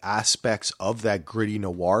the aspects of that gritty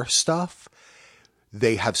noir stuff,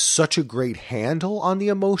 they have such a great handle on the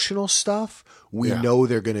emotional stuff. We know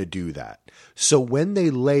they're going to do that. So when they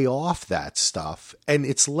lay off that stuff and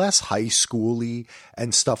it's less high schooly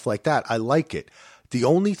and stuff like that, I like it. The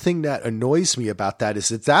only thing that annoys me about that is,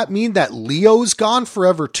 does that mean that Leo's gone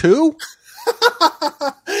forever too?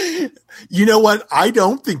 You know what? I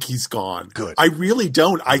don't think he's gone. Good. I really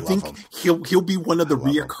don't. I think him. he'll be one of the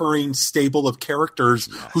reoccurring stable of characters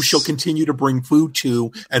who she'll continue to bring food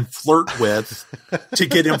to and flirt with to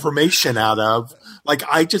get information out of. Like,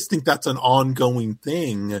 I just think that's an ongoing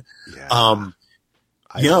thing. Yeah.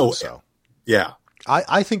 I think so. Yeah.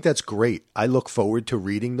 I think that's great. I look forward to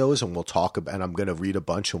reading those, and we'll talk about, and I'm going to read a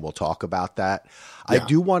bunch and we'll talk about that. Yeah. I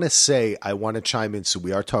do want to say, I want to chime in. So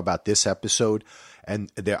we are talking about this episode,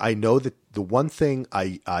 and there, I know that the one thing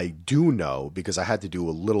I do know, because I had to do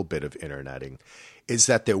a little bit of interneting, is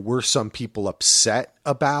that there were some people upset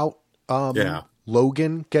about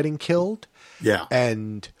Logan getting killed. Yeah.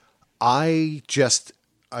 And I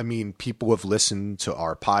mean, people who have listened to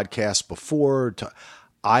our podcast before,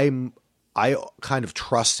 I kind of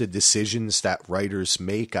trust the decisions that writers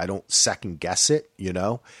make. I don't second guess it,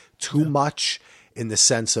 too much, in the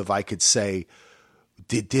sense of, I could say,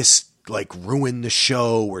 did this like ruin the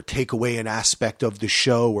show or take away an aspect of the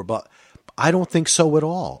show, but I don't think so at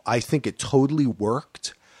all. I think it totally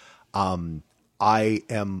worked. I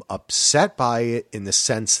am upset by it in the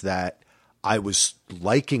sense that I was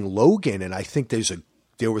liking Logan, and I think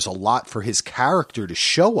there was a lot for his character to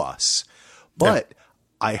show us, but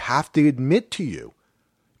I have to admit to you,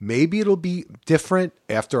 maybe it'll be different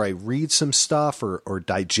after I read some stuff or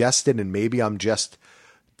digest it, and maybe I'm just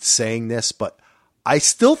saying this, but I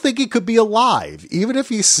still think he could be alive. Even if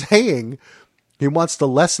he's saying he wants to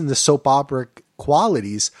lessen the soap opera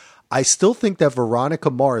qualities, I still think that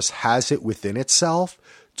Veronica Mars has it within itself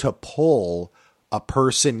to pull a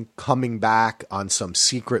person coming back on some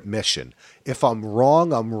secret mission. If I'm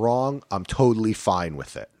wrong, I'm wrong. I'm totally fine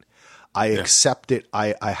with it. I accept it.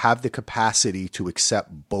 I have the capacity to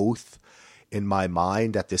accept both in my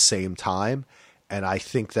mind at the same time. And I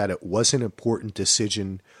think that it was an important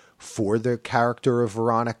decision for the character of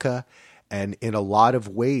Veronica. And in a lot of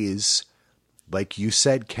ways, like you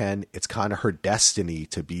said, Ken, it's kind of her destiny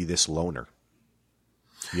to be this loner.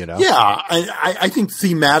 Yeah, I think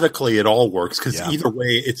thematically it all works, because either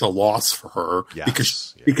way it's a loss for her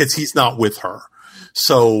because he's not with her.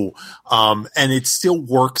 So, and it still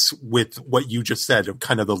works with what you just said of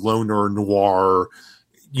kind of the loner noir,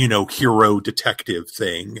 hero detective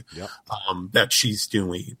thing that she's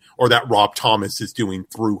doing, or that Rob Thomas is doing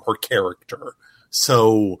through her character.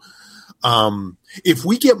 So, if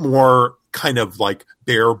we get more kind of like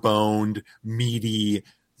bare boned, meaty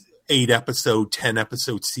 8-episode,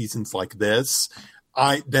 10-episode seasons like this,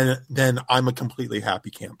 then I'm a completely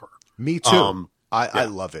happy camper. Me too. I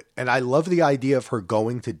love it. And I love the idea of her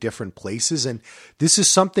going to different places. And this is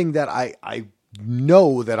something that I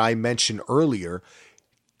know that I mentioned earlier.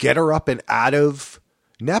 Get her up and out of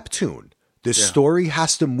Neptune. The story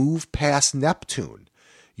has to move past Neptune,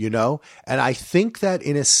 And I think that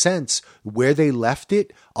in a sense, where they left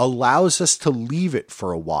it allows us to leave it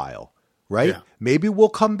for a while. Right? Yeah. Maybe we'll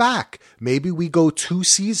come back. Maybe we go 2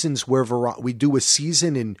 seasons where we do a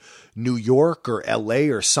season in New York or LA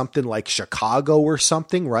or something, like Chicago or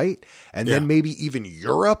something, right? And then maybe even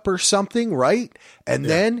Europe or something, right? And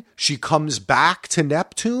then she comes back to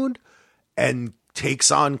Neptune and takes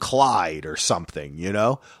on Clyde or something,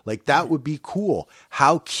 Like, that would be cool.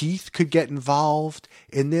 How Keith could get involved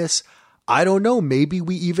in this, I don't know. Maybe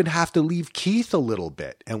we even have to leave Keith a little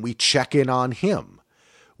bit and we check in on him,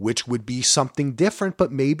 which would be something different,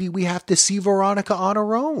 but maybe we have to see Veronica on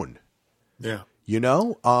her own. Yeah.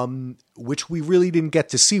 Which we really didn't get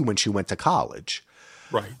to see when she went to college.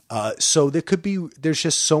 Right. So there's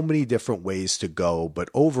just so many different ways to go, but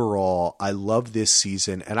overall, I love this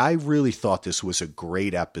season, and I really thought this was a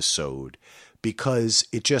great episode because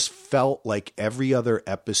it just felt like every other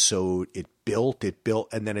episode, it built,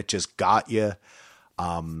 and then it just got you.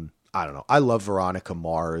 I don't know. I love Veronica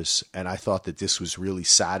Mars, and I thought that this was really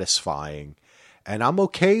satisfying. And I'm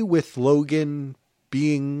okay with Logan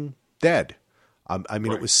being dead. I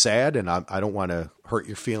mean, It was sad, and I don't want to hurt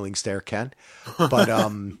your feelings there, Ken. But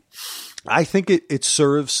I think it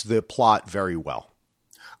serves the plot very well.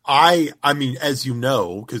 I mean, as you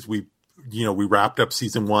know, because we wrapped up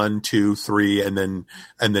season 1, 2, 3, and then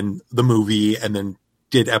the movie, and then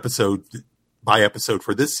did episode by episode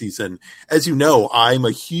for this season. As you know, I'm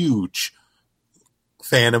a huge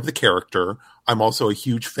fan of the character. I'm also a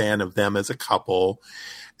huge fan of them as a couple.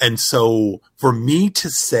 And so for me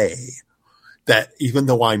to say that, even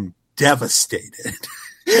though I'm devastated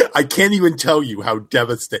I can't even tell you how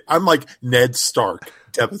devastated. I'm like Ned Stark,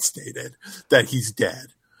 devastated that he's dead.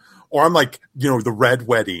 Or I'm like, the Red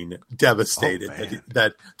Wedding, devastated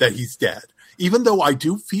that he's dead. Even though I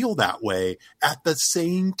do feel that way, at the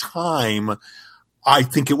same time, I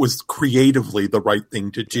think it was creatively the right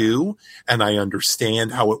thing to do. And I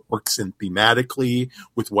understand how it works in thematically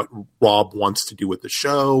with what Rob wants to do with the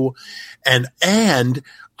show. And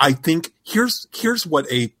I think here's what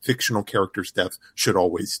a fictional character's death should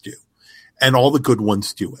always do. And all the good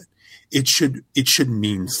ones do it. It should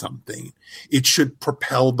mean something. It should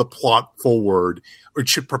propel the plot forward, or it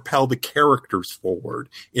should propel the characters forward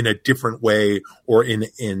in a different way, or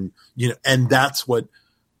and that's what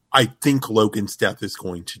I think Logan's death is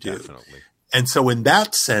going to do. Definitely. And so in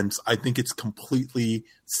that sense, I think it's completely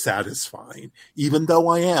satisfying, even though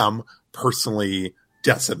I am personally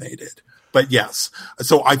decimated. But yes,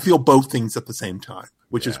 so I feel both things at the same time,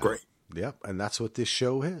 which is great. Yep, and that's what this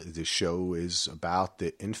show is. This show is about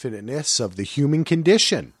the infiniteness of the human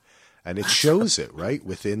condition, and it shows it, right?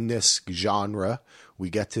 Within this genre, we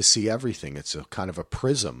get to see everything. It's a kind of a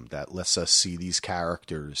prism that lets us see these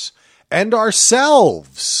characters and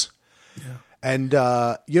ourselves. Yeah. And,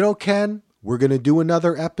 Ken, we're going to do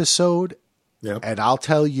another episode, and I'll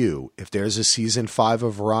tell you, if there's a season 5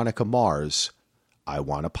 of Veronica Mars, I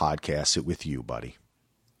want to podcast it with you, buddy.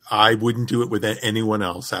 I wouldn't do it with anyone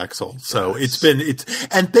else, Axel. So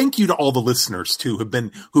and thank you to all the listeners too,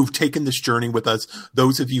 who've taken this journey with us.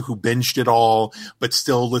 Those of you who binged it all, but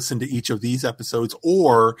still listen to each of these episodes,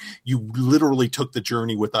 or you literally took the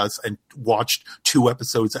journey with us and watched 2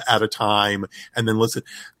 episodes at a time and then listen.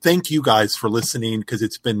 Thank you guys for listening, because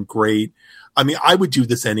it's been great. I mean, I would do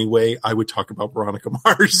this anyway. I would talk about Veronica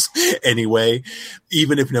Mars anyway,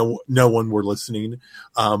 even if no one were listening.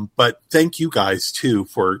 But thank you guys too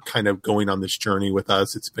for kind of going on this journey with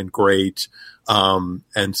us. It's been great. And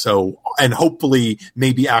hopefully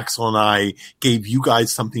maybe Axel and I gave you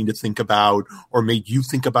guys something to think about, or made you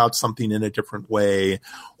think about something in a different way,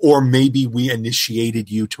 or maybe we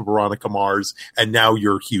initiated you to Veronica Mars and now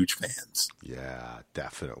you're huge fans. Yeah,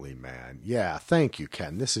 definitely, man. Yeah. Thank you,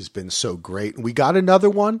 Ken. This has been so great. We got another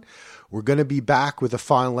one. We're going to be back with a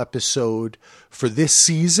final episode for this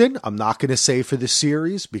season. I'm not going to say for the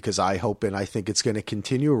series, because I hope and I think it's going to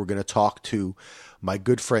continue. We're going to talk to my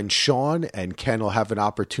good friend Sean, and Ken will have an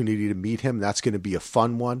opportunity to meet him. That's going to be a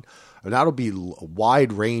fun one, and that'll be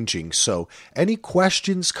wide ranging. So any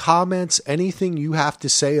questions, comments, anything you have to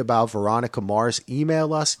say about Veronica Mars,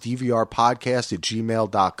 email us,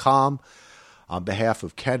 dvrpodcast@gmail.com. On behalf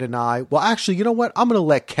of Ken and I. Well, actually, you know what? I'm going to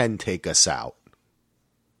let Ken take us out.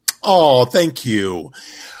 Oh, thank you.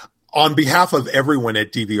 On behalf of everyone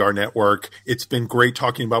at DVR Network, it's been great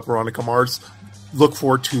talking about Veronica Mars. Look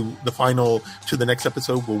forward to the next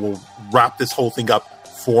episode, where we'll wrap this whole thing up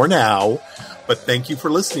for now. But thank you for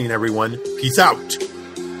listening, everyone. Peace out.